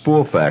at the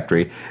spool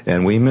factory,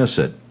 and we miss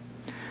it.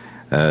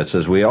 It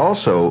says, we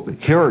also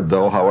heard,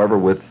 though, however,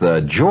 with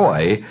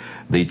joy,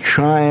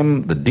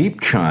 the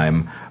deep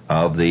chime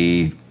of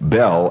the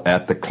bell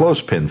at the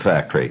clothespin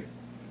factory.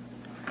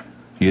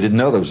 You didn't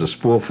know there was a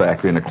spool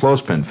factory and a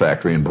clothespin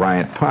factory in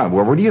Bryant Pond.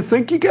 Well, where do you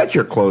think you get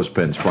your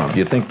clothespins from? Do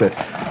you think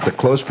that the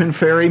clothespin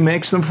fairy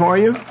makes them for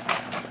you?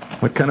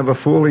 What kind of a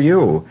fool are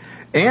you?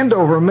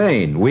 Andover,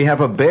 Maine, we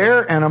have a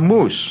bear and a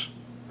moose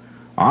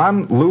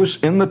on loose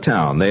in the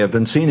town. They have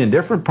been seen in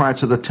different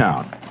parts of the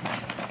town.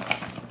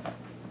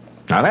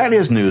 Now, that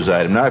is news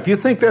item. Now, if you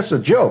think that's a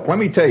joke, let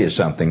me tell you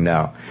something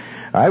now.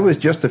 I was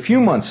just a few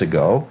months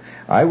ago,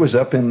 I was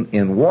up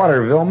in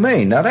Waterville,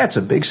 Maine. Now, that's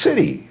a big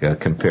city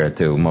compared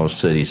to most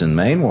cities in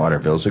Maine.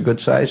 Waterville's a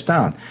good-sized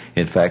town.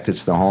 In fact,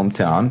 it's the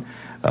hometown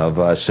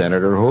of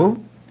Senator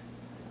who?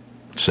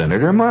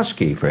 Senator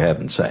Muskie, for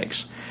heaven's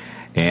sakes.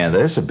 And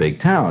there's a big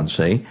town,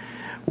 see?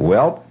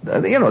 Well,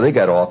 they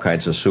got all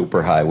kinds of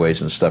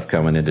superhighways and stuff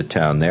coming into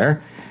town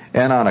there.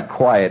 And on a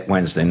quiet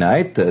Wednesday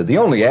night, the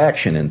only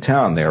action in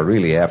town there,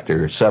 really,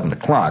 after 7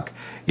 o'clock,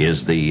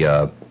 is there's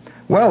a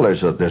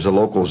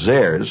local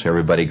Zehrs.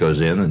 Everybody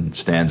goes in and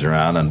stands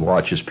around and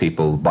watches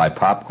people buy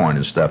popcorn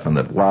and stuff in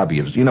the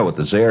lobby. You know what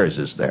the Zehrs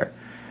is there.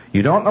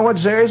 You don't know what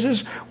Zehrs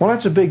is? Well,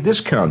 that's a big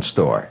discount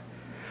store.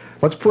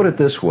 Let's put it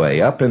this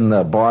way. Up in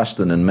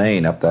Boston and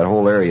Maine, up that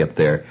whole area up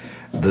there,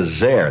 the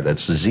Zehre,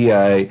 that's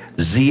Z-A-Y-R-E,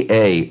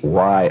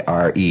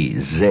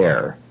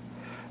 Zehre.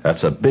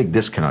 That's a big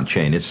discount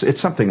chain. It's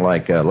something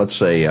like, let's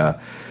say,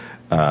 a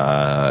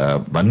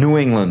New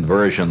England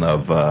version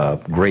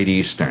of Great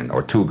Eastern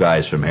or Two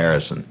Guys from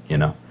Harrison,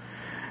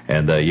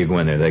 And you go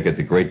in there, they get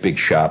the great big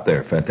shop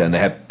there. And they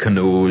have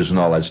canoes and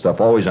all that stuff,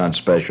 always on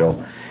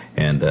special.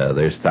 And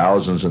there's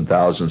thousands and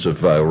thousands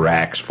of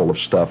racks full of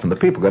stuff. And the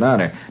people go down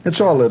there. It's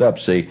all lit up,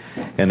 see?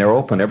 And they're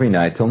open every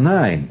night till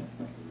 9.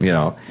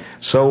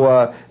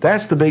 So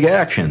that's the big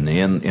action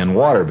in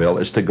Waterville,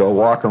 is to go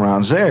walk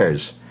around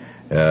Zehrs.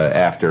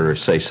 After,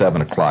 say,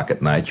 7 o'clock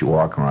at night, you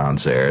walk around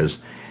Zehrs.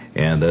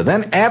 And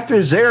then after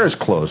Zehrs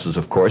closes,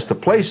 of course, the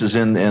place is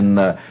in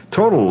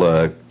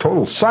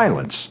total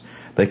silence.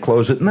 They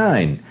close at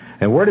 9.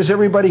 And where does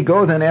everybody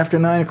go then after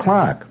 9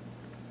 o'clock?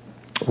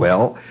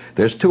 Well,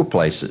 there's two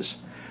places.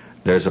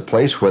 There's a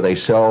place where they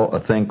sell a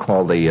thing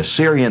called the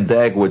Syrian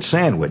Dagwood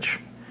sandwich.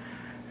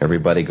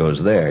 Everybody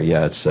goes there.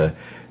 Yeah,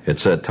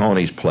 it's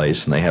Tony's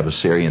place, and they have a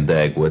Syrian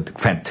Dagwood.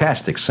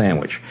 Fantastic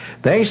sandwich.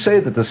 They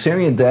say that the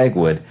Syrian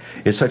Dagwood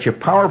is such a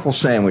powerful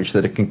sandwich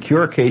that it can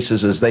cure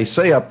cases, as they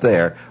say up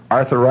there,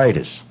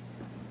 arthritis.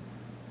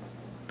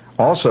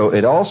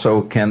 It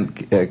also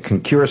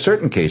can cure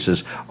certain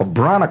cases of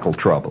bronchial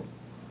trouble.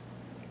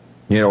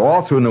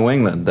 All through New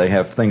England, they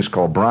have things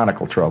called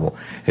bronchial trouble.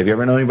 Have you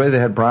ever known anybody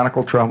that had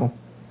bronchial trouble?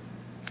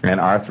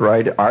 And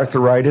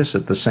arthritis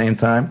at the same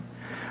time?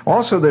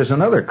 Also, there's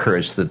another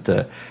curse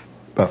that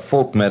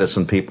folk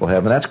medicine people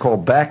have, and that's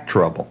called back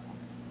trouble.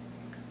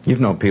 You've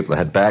known people that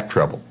had back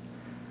trouble.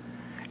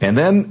 And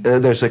then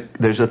there's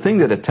a thing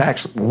that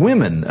attacks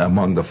women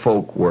among the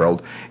folk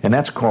world, and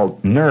that's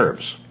called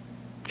nerves.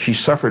 She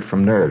suffered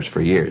from nerves for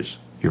years.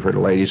 You've heard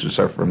of ladies who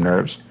suffer from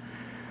nerves?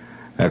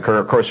 Of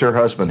course, her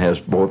husband has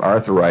both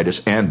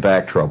arthritis and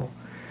back trouble.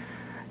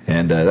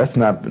 And that's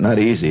not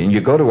easy. And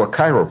you go to a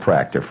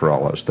chiropractor for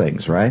all those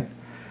things, right?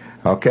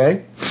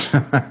 Okay?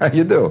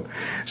 You do.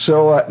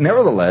 So,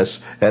 nevertheless,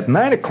 at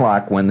 9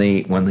 o'clock when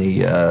the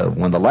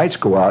lights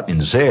go out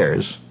in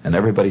Zehrs, and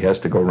everybody has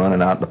to go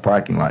running out in the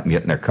parking lot and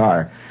get in their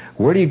car,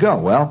 where do you go?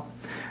 Well,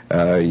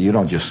 you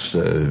don't just,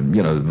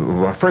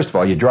 first of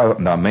all, you drive up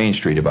and down Main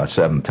Street about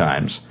 7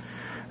 times,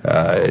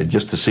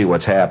 just to see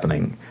what's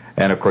happening.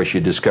 And, of course, you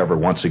discover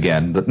once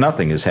again that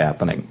nothing is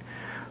happening.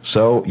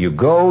 So you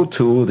go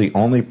to the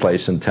only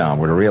place in town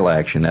where the real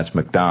action, that's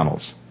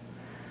McDonald's.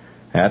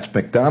 That's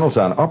McDonald's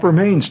on Upper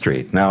Main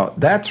Street. Now,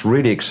 that's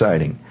really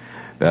exciting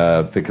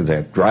because they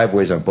have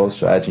driveways on both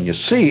sides, and you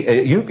see,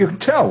 you can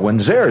tell when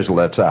Zehrs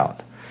lets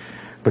out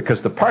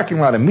because the parking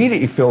lot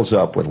immediately fills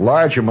up with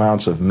large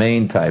amounts of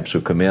Maine types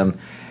who come in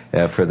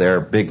for their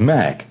Big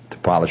Mac, to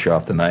polish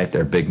off the night,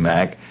 their Big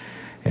Mac.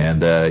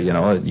 And,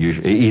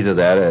 usually either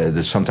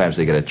that, sometimes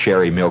they get a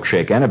cherry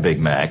milkshake and a Big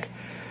Mac,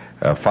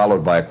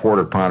 followed by a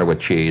quarter pounder with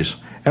cheese.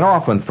 And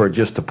often, for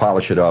just to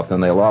polish it off, then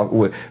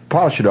they'll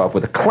polish it off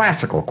with a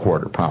classical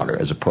quarter pounder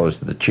as opposed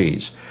to the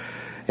cheese.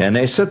 And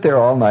they sit there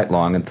all night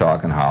long and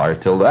talk and holler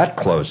till that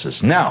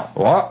closes.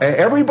 Now,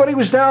 everybody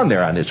was down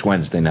there on this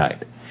Wednesday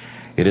night.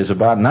 It is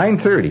about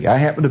 9:30. I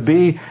happen to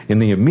be in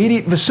the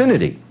immediate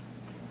vicinity.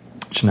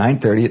 It's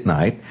 9:30 at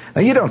night.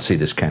 Now, you don't see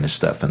this kind of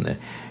stuff in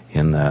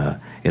the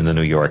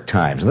New York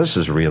Times. This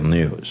is real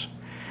news.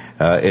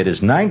 It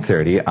is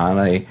 9:30 on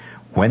a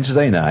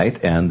Wednesday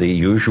night, and the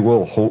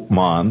usual haute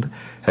monde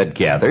had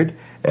gathered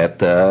at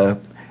the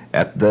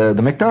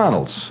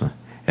McDonald's.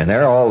 And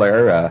they're all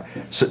there,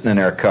 sitting in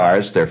their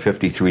cars, their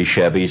 53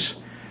 Chevys,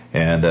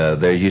 And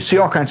there you see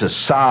all kinds of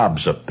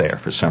sobs up there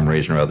for some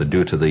reason or other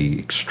due to the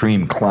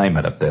extreme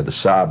climate up there. The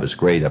sob is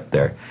great up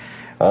there,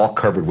 all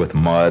covered with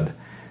mud,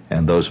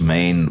 and those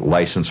Maine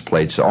license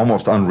plates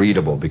almost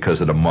unreadable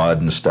because of the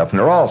mud and stuff. And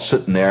they're all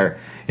sitting there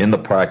in the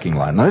parking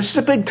lot. Now, this is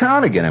a big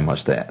town again, I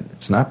must add.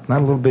 It's not a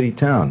little bitty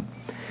town.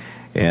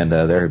 And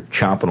they're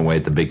chomping away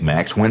at the Big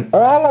Macs when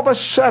all of a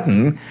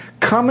sudden,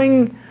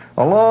 coming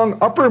along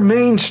Upper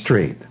Main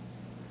Street,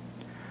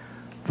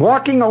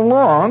 walking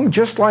along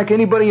just like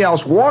anybody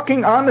else,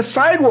 walking on the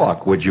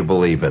sidewalk, would you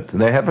believe it?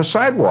 They have a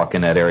sidewalk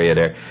in that area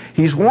there.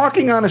 He's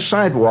walking on a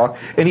sidewalk,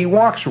 and he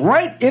walks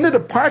right into the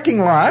parking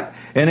lot,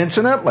 and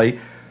incidentally,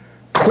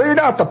 cleared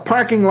out the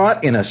parking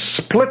lot in a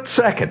split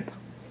second.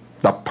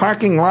 The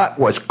parking lot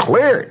was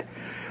cleared.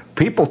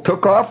 People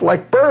took off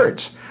like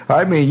birds.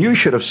 I mean, you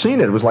should have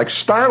seen it. It was like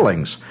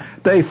starlings.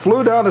 They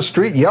flew down the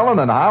street yelling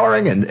and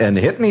hollering and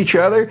hitting each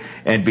other.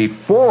 And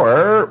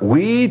before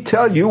we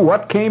tell you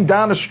what came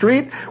down the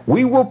street,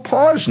 we will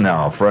pause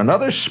now for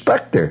another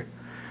specter,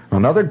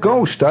 another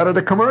ghost out of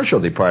the commercial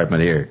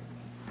department here.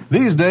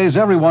 These days,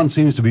 everyone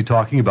seems to be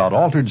talking about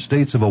altered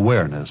states of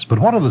awareness. But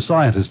what do the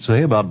scientists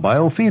say about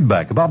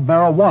biofeedback, about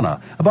marijuana,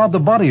 about the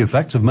body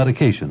effects of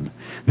medication?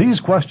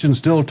 These questions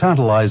still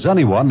tantalize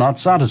anyone not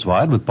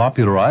satisfied with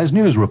popularized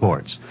news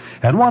reports.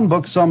 And one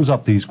book sums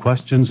up these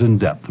questions in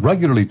depth.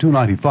 Regularly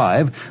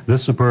 $2.95,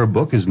 this superb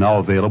book is now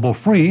available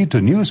free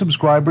to new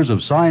subscribers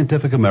of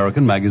Scientific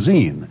American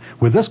magazine.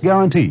 With this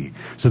guarantee,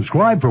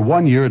 subscribe for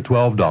 1 year at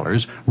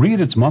 $12, read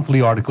its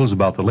monthly articles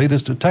about the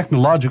latest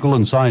technological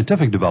and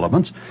scientific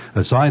developments.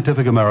 A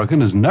Scientific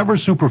American is never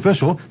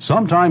superficial,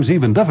 sometimes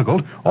even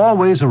difficult,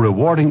 always a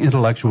rewarding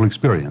intellectual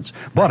experience.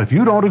 But if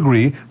you don't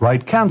agree,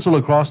 write cancel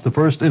across the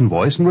first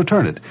invoice and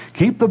return it.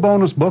 Keep the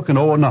bonus book and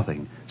owe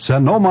nothing.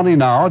 Send no money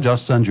now,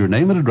 just send your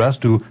name and address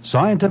to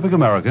Scientific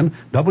American,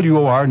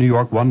 WOR New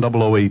York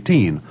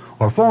 10018,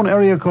 or phone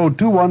area code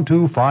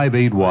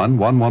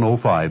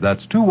 212-581-1105.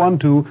 That's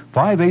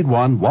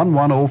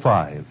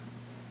 212-581-1105.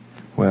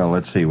 Well,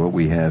 let's see what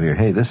we have here.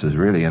 Hey, this is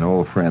really an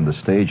old friend, the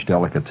stage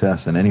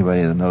delicatessen.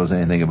 Anybody that knows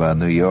anything about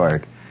New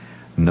York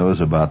knows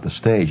about the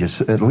stage,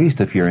 at least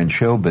if you're in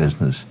show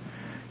business.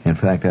 In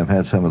fact, I've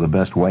had some of the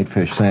best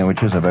whitefish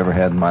sandwiches I've ever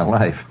had in my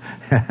life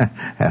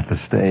at the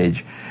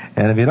stage.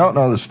 And if you don't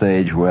know the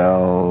stage,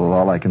 well,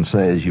 all I can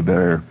say is you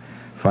better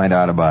find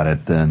out about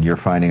it, and you're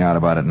finding out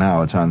about it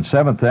now. It's on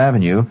 7th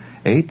Avenue,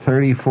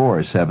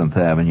 834 7th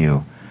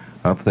Avenue,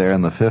 up there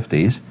in the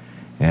 50s.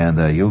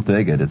 And you'll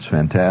dig it. It's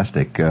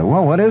fantastic.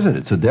 Well, what is it?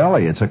 It's a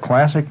deli. It's a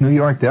classic New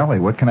York deli.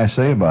 What can I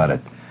say about it?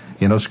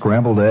 You know,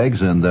 scrambled eggs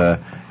and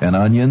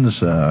onions,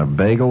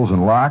 bagels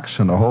and lox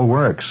and the whole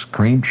works.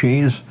 Cream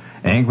cheese,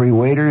 angry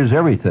waiters,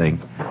 everything.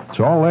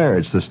 It's all there.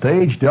 It's the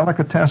Stage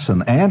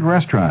Delicatessen and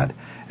Restaurant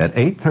at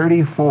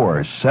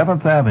 834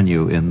 7th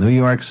Avenue in New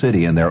York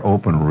City, and they're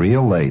open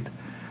real late.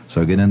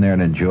 So get in there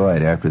and enjoy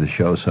it after the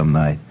show some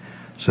night.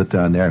 Sit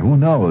down there. Who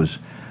knows?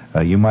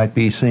 You might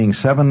be seeing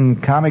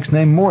 7 comics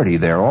named Morty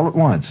there all at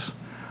once,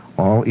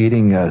 all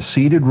eating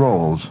seeded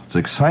rolls. It's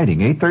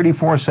exciting.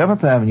 834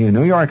 7th Avenue,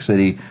 New York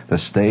City, the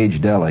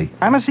Stage Deli.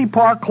 Gramercy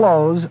Park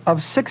Close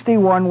of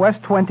 61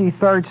 West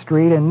 23rd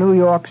Street in New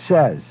York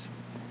says,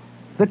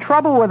 the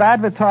trouble with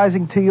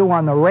advertising to you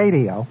on the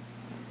radio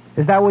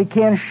is that we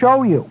can't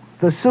show you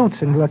the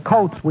suits and the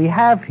coats we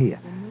have here.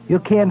 You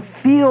can't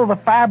feel the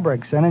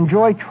fabrics and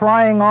enjoy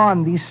trying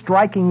on these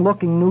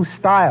striking-looking new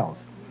styles.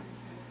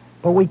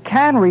 But we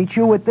can reach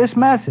you with this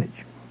message,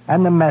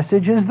 and the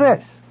message is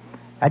this.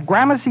 At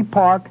Gramercy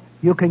Park,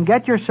 you can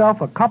get yourself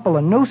a couple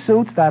of new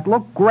suits that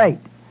look great,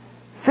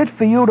 fit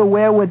for you to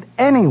wear with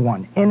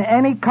anyone in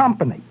any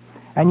company,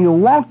 and you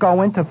won't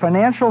go into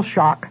financial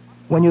shock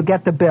when you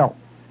get the bill.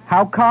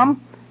 How come?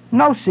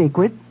 No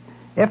secret.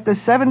 After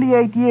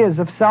 78 years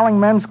of selling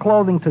men's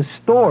clothing to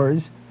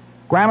stores,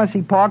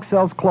 Gramercy Park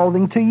sells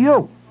clothing to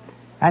you,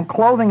 and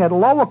clothing at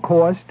lower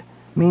cost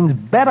means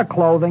better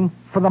clothing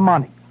for the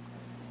money.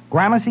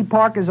 Gramercy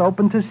Park is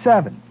open to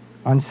 7,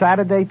 on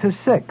Saturday to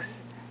 6,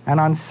 and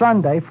on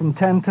Sunday from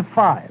 10 to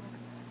 5.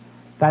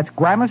 That's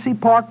Gramercy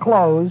Park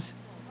Close,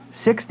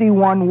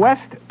 61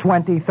 West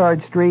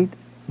 23rd Street,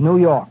 New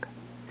York.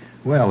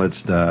 Well,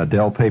 it's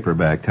Dell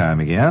paperback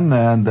time again,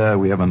 and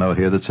we have a note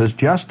here that says,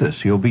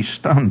 Justice, you'll be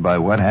stunned by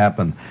what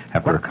happened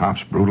after a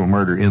cop's brutal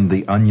murder in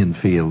the onion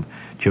field.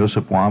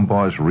 Joseph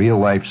Wambaugh's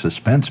real-life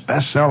suspense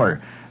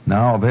bestseller,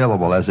 now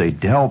available as a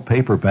Dell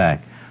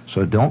paperback.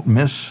 So don't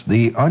miss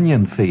The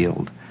Onion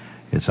Field.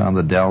 It's on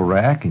the Dell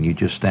rack, and you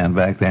just stand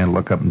back there and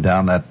look up and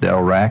down that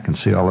Dell rack and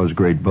see all those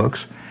great books.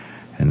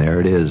 And there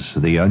it is,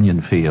 The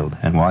Onion Field.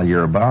 And while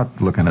you're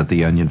about looking at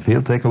The Onion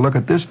Field, take a look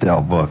at this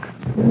Dell book.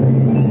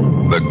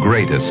 The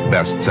greatest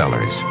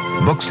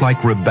bestsellers. Books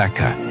like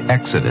Rebecca,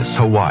 Exodus,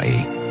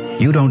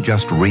 Hawaii. You don't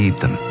just read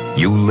them,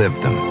 you live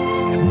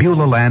them.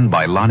 Beulah Land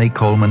by Lonnie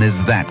Coleman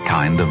is that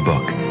kind of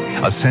book.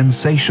 A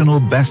sensational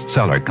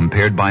bestseller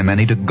compared by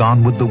many to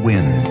Gone with the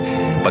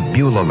Wind. But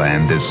Beulah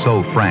Land is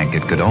so frank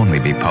it could only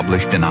be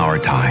published in our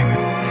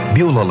time.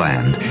 Beulah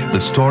Land,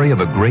 the story of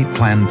a great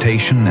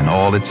plantation in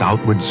all its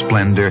outward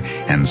splendor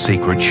and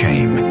secret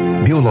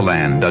shame. Beulah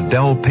Land, a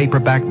Dell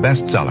paperback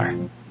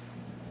bestseller.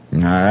 All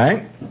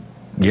right.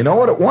 You know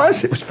what it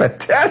was? It was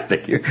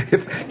fantastic. Can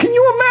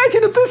you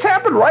imagine if this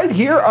happened right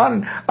here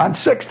on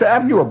 6th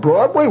Avenue or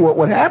Broadway? What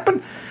would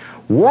happen?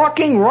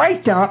 Walking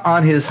right down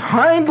on his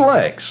hind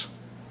legs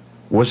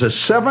was a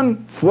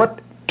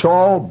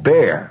 7-foot-tall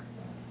bear.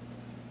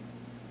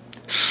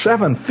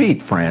 7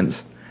 feet, friends.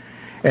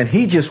 And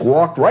he just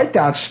walked right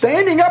down,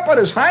 standing up on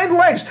his hind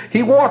legs.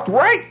 He walked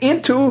right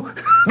into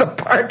the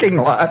parking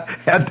lot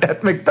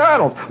at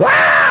McDonald's.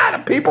 Ah!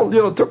 The people,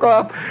 took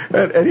off.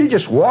 And he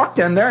just walked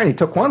in there, and he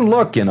took one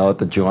look, at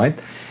the joint.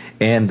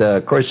 And,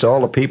 of course,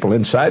 all the people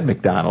inside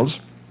McDonald's,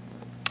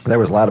 there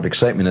was a lot of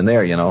excitement in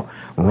there,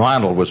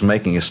 Ronald was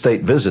making a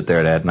state visit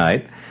there that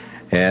night.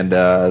 And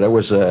there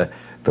was a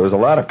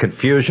lot of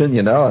confusion,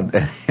 and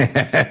a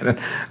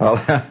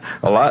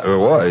lot it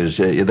was.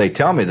 They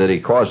tell me that he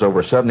caused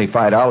over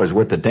 $75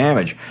 worth of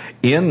damage.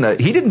 He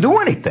didn't do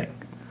anything.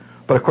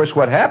 But of course,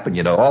 what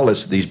happened? All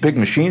these big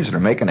machines that are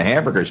making the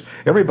hamburgers,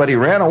 everybody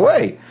ran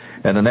away.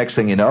 And the next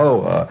thing you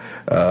know,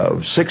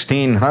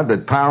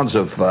 1,600 pounds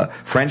of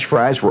French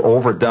fries were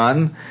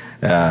overdone.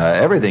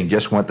 Everything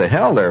just went to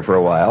hell there for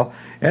a while.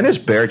 And this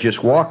bear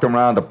just walked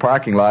around the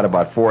parking lot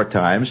about 4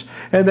 times,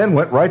 and then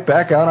went right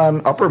back out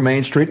on Upper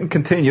Main Street and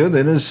continued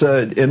in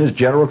his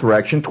general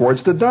direction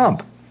towards the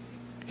dump.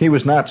 He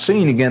was not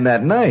seen again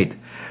that night.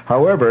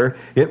 However,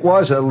 it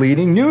was a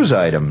leading news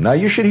item. Now,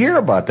 you should hear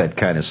about that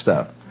kind of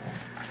stuff.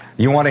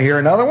 You want to hear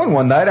another one?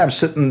 One night I'm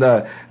sitting,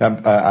 I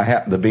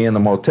happen to be in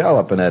the motel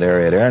up in that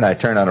area there, and I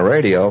turn on the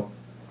radio,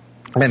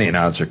 and the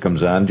announcer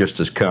comes on, just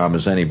as calm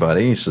as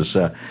anybody. He says,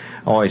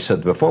 he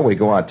said, before we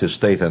go on to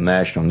state and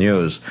national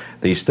news,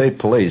 the state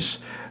police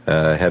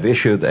have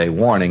issued a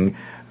warning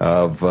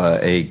of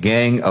a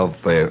gang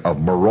of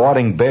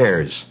marauding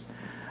bears,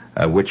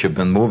 which have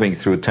been moving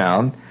through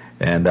town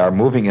and are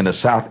moving in a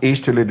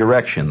southeasterly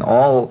direction.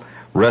 All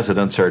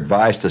residents are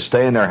advised to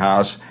stay in their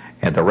house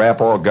and to wrap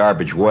all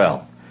garbage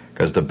well,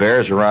 because the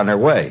bears are on their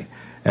way.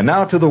 And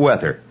now to the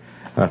weather.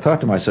 I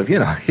thought to myself, you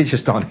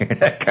just don't hear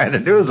that kind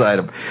of news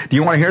item. Do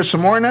you want to hear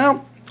some more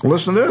now?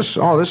 Listen to this.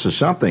 Oh, this is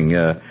something.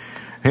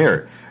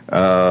 Here.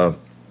 Well,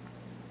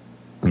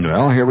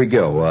 here we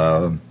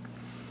go.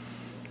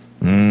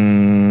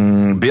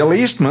 Bill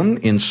Eastman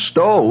in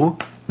Stowe,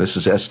 this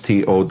is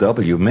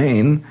S-T-O-W,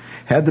 Maine,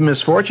 had the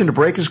misfortune to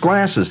break his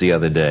glasses the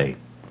other day.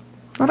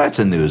 Well, that's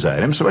a news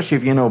item, especially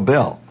if you know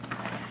Bill.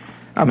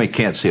 He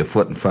can't see a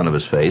foot in front of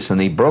his face, and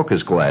he broke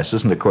his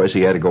glasses, and of course he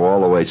had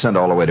to send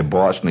all the way to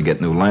Boston to get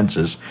new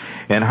lenses.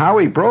 And how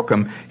he broke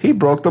them when he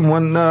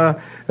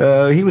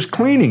was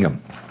cleaning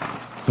them.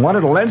 One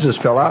of the lenses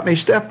fell out, and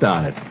he stepped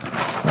on it.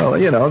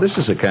 Well, this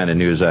is the kind of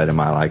news item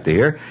I like to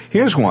hear.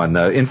 Here's one.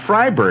 In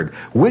Freiburg,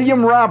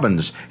 William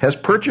Robbins has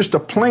purchased a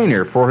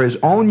planer for his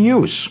own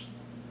use.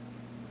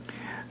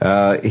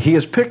 He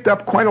has picked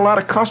up quite a lot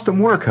of custom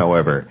work,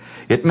 however.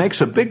 It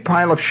makes a big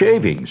pile of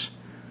shavings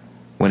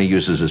when he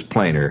uses his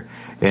planer,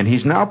 and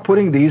he's now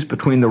putting these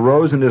between the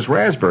rows in his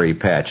raspberry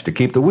patch to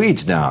keep the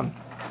weeds down.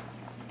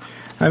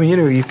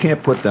 You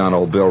can't put down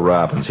old Bill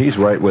Robbins. He's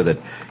right with it.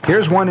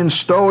 Here's one in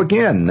Stowe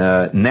again.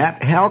 Nat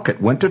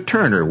Halkett went to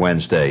Turner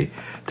Wednesday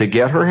to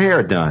get her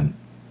hair done,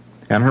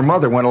 and her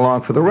mother went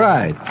along for the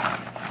ride.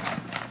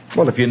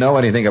 Well, if you know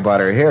anything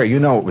about her hair, you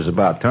know it was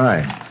about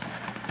time.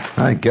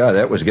 My God,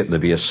 that was getting to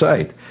be a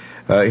sight.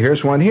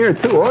 Here's one here,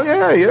 too. Oh,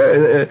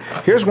 yeah.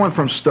 Here's one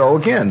from Stowe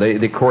again.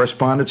 The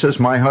correspondent says,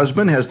 my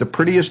husband has the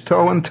prettiest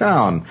toe in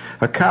town.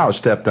 A cow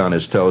stepped on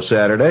his toe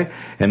Saturday,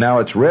 and now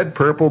it's red,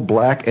 purple,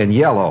 black, and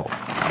yellow.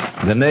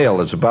 The nail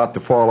is about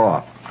to fall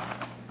off.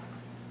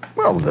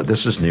 Well,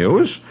 this is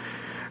news.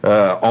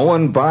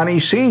 Owen Bonney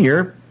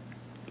Sr.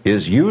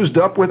 is used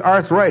up with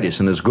arthritis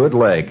in his good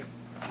leg.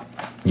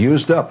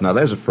 Used up. Now,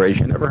 there's a phrase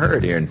you never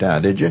heard here in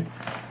town, did you?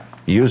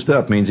 Used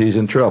up means he's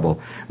in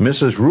trouble.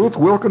 Mrs. Ruth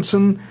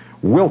Wilton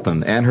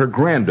and her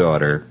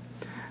granddaughter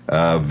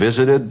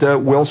visited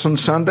Wilson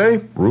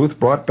Sunday. Ruth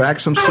brought back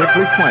some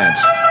sickly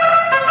plants.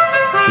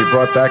 She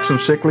brought back some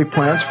sickly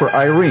plants for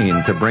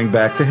Irene to bring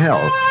back to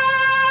health.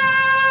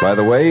 By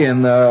the way,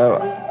 in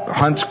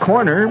Hunt's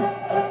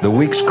Corner, the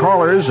week's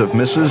callers of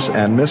Mrs.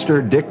 and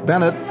Mr. Dick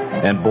Bennett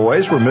and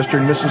boys were Mr.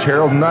 and Mrs.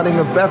 Harold Nutting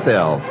of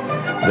Bethel.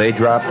 They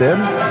dropped in,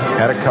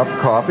 had a cup of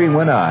coffee, and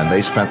went on.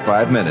 They spent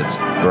 5 minutes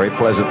very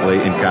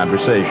pleasantly in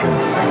conversation.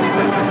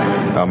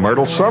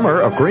 Myrtle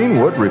Summer of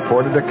Greenwood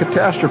reported a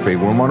catastrophe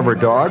when one of her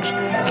dogs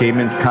came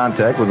in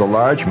contact with a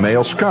large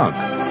male skunk.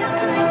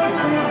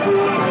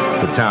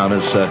 The town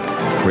is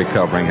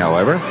recovering,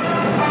 however.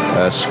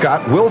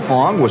 Scott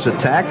Wilfong was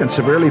attacked and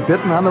severely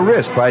bitten on the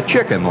wrist by a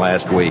chicken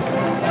last week.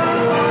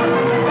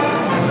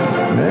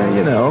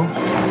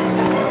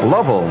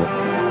 Lovell,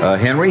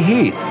 Henry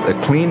Heath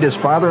cleaned his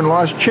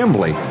father-in-law's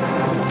chimbley.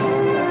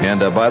 And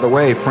by the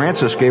way,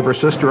 Frances gave her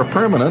sister a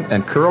permanent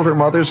and curled her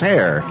mother's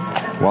hair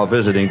while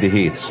visiting the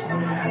Heaths.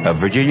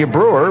 Virginia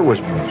Brewer was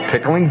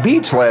pickling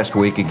beets last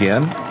week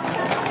again.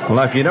 Well,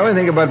 now, if you know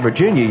anything about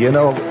Virginia, you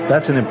know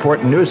that's an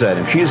important news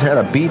item. She's had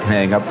a beet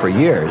hang-up for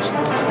years.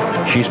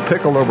 She's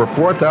pickled over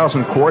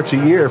 4,000 quarts a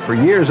year for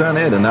years on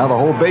end, and now the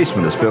whole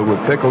basement is filled with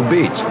pickled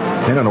beets.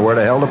 They don't know where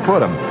the hell to put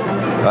them.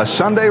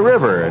 Sunday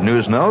River, a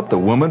news note, the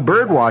woman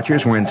bird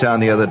watchers were in town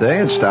the other day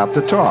and stopped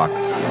to talk.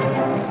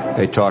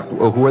 They talked,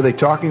 who were they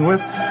talking with?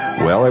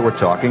 Well, they were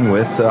talking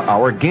with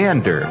our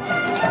gander.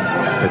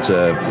 It's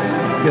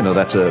you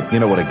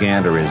know what a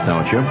gander is,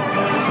 don't you?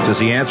 Says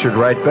he answered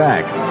right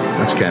back.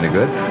 That's kind of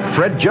good.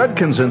 Fred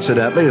Judkins,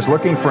 incidentally, is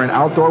looking for an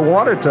outdoor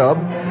water tub.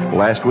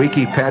 Last week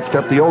he patched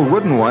up the old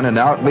wooden one, and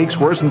now it leaks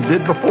worse than it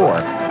did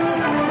before.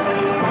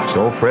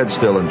 So Fred's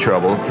still in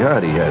trouble.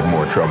 God, he had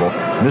more trouble.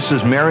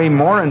 Mrs. Mary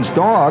Morin's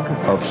dog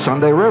of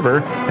Sunday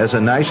River has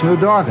a nice new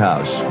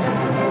doghouse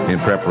in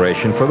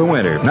preparation for the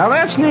winter. Now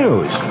that's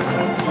news.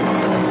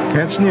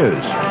 That's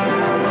news.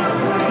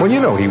 Well, you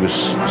know he was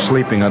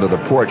sleeping under the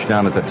porch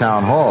down at the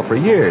town hall for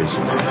years,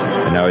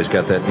 and now he's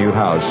got that new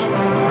house.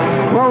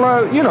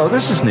 Well, you know,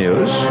 this is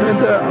news, and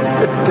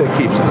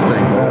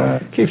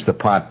it keeps the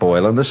pot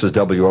boiling. This is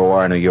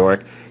WOR New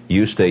York.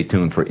 You stay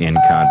tuned for In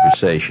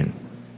Conversation.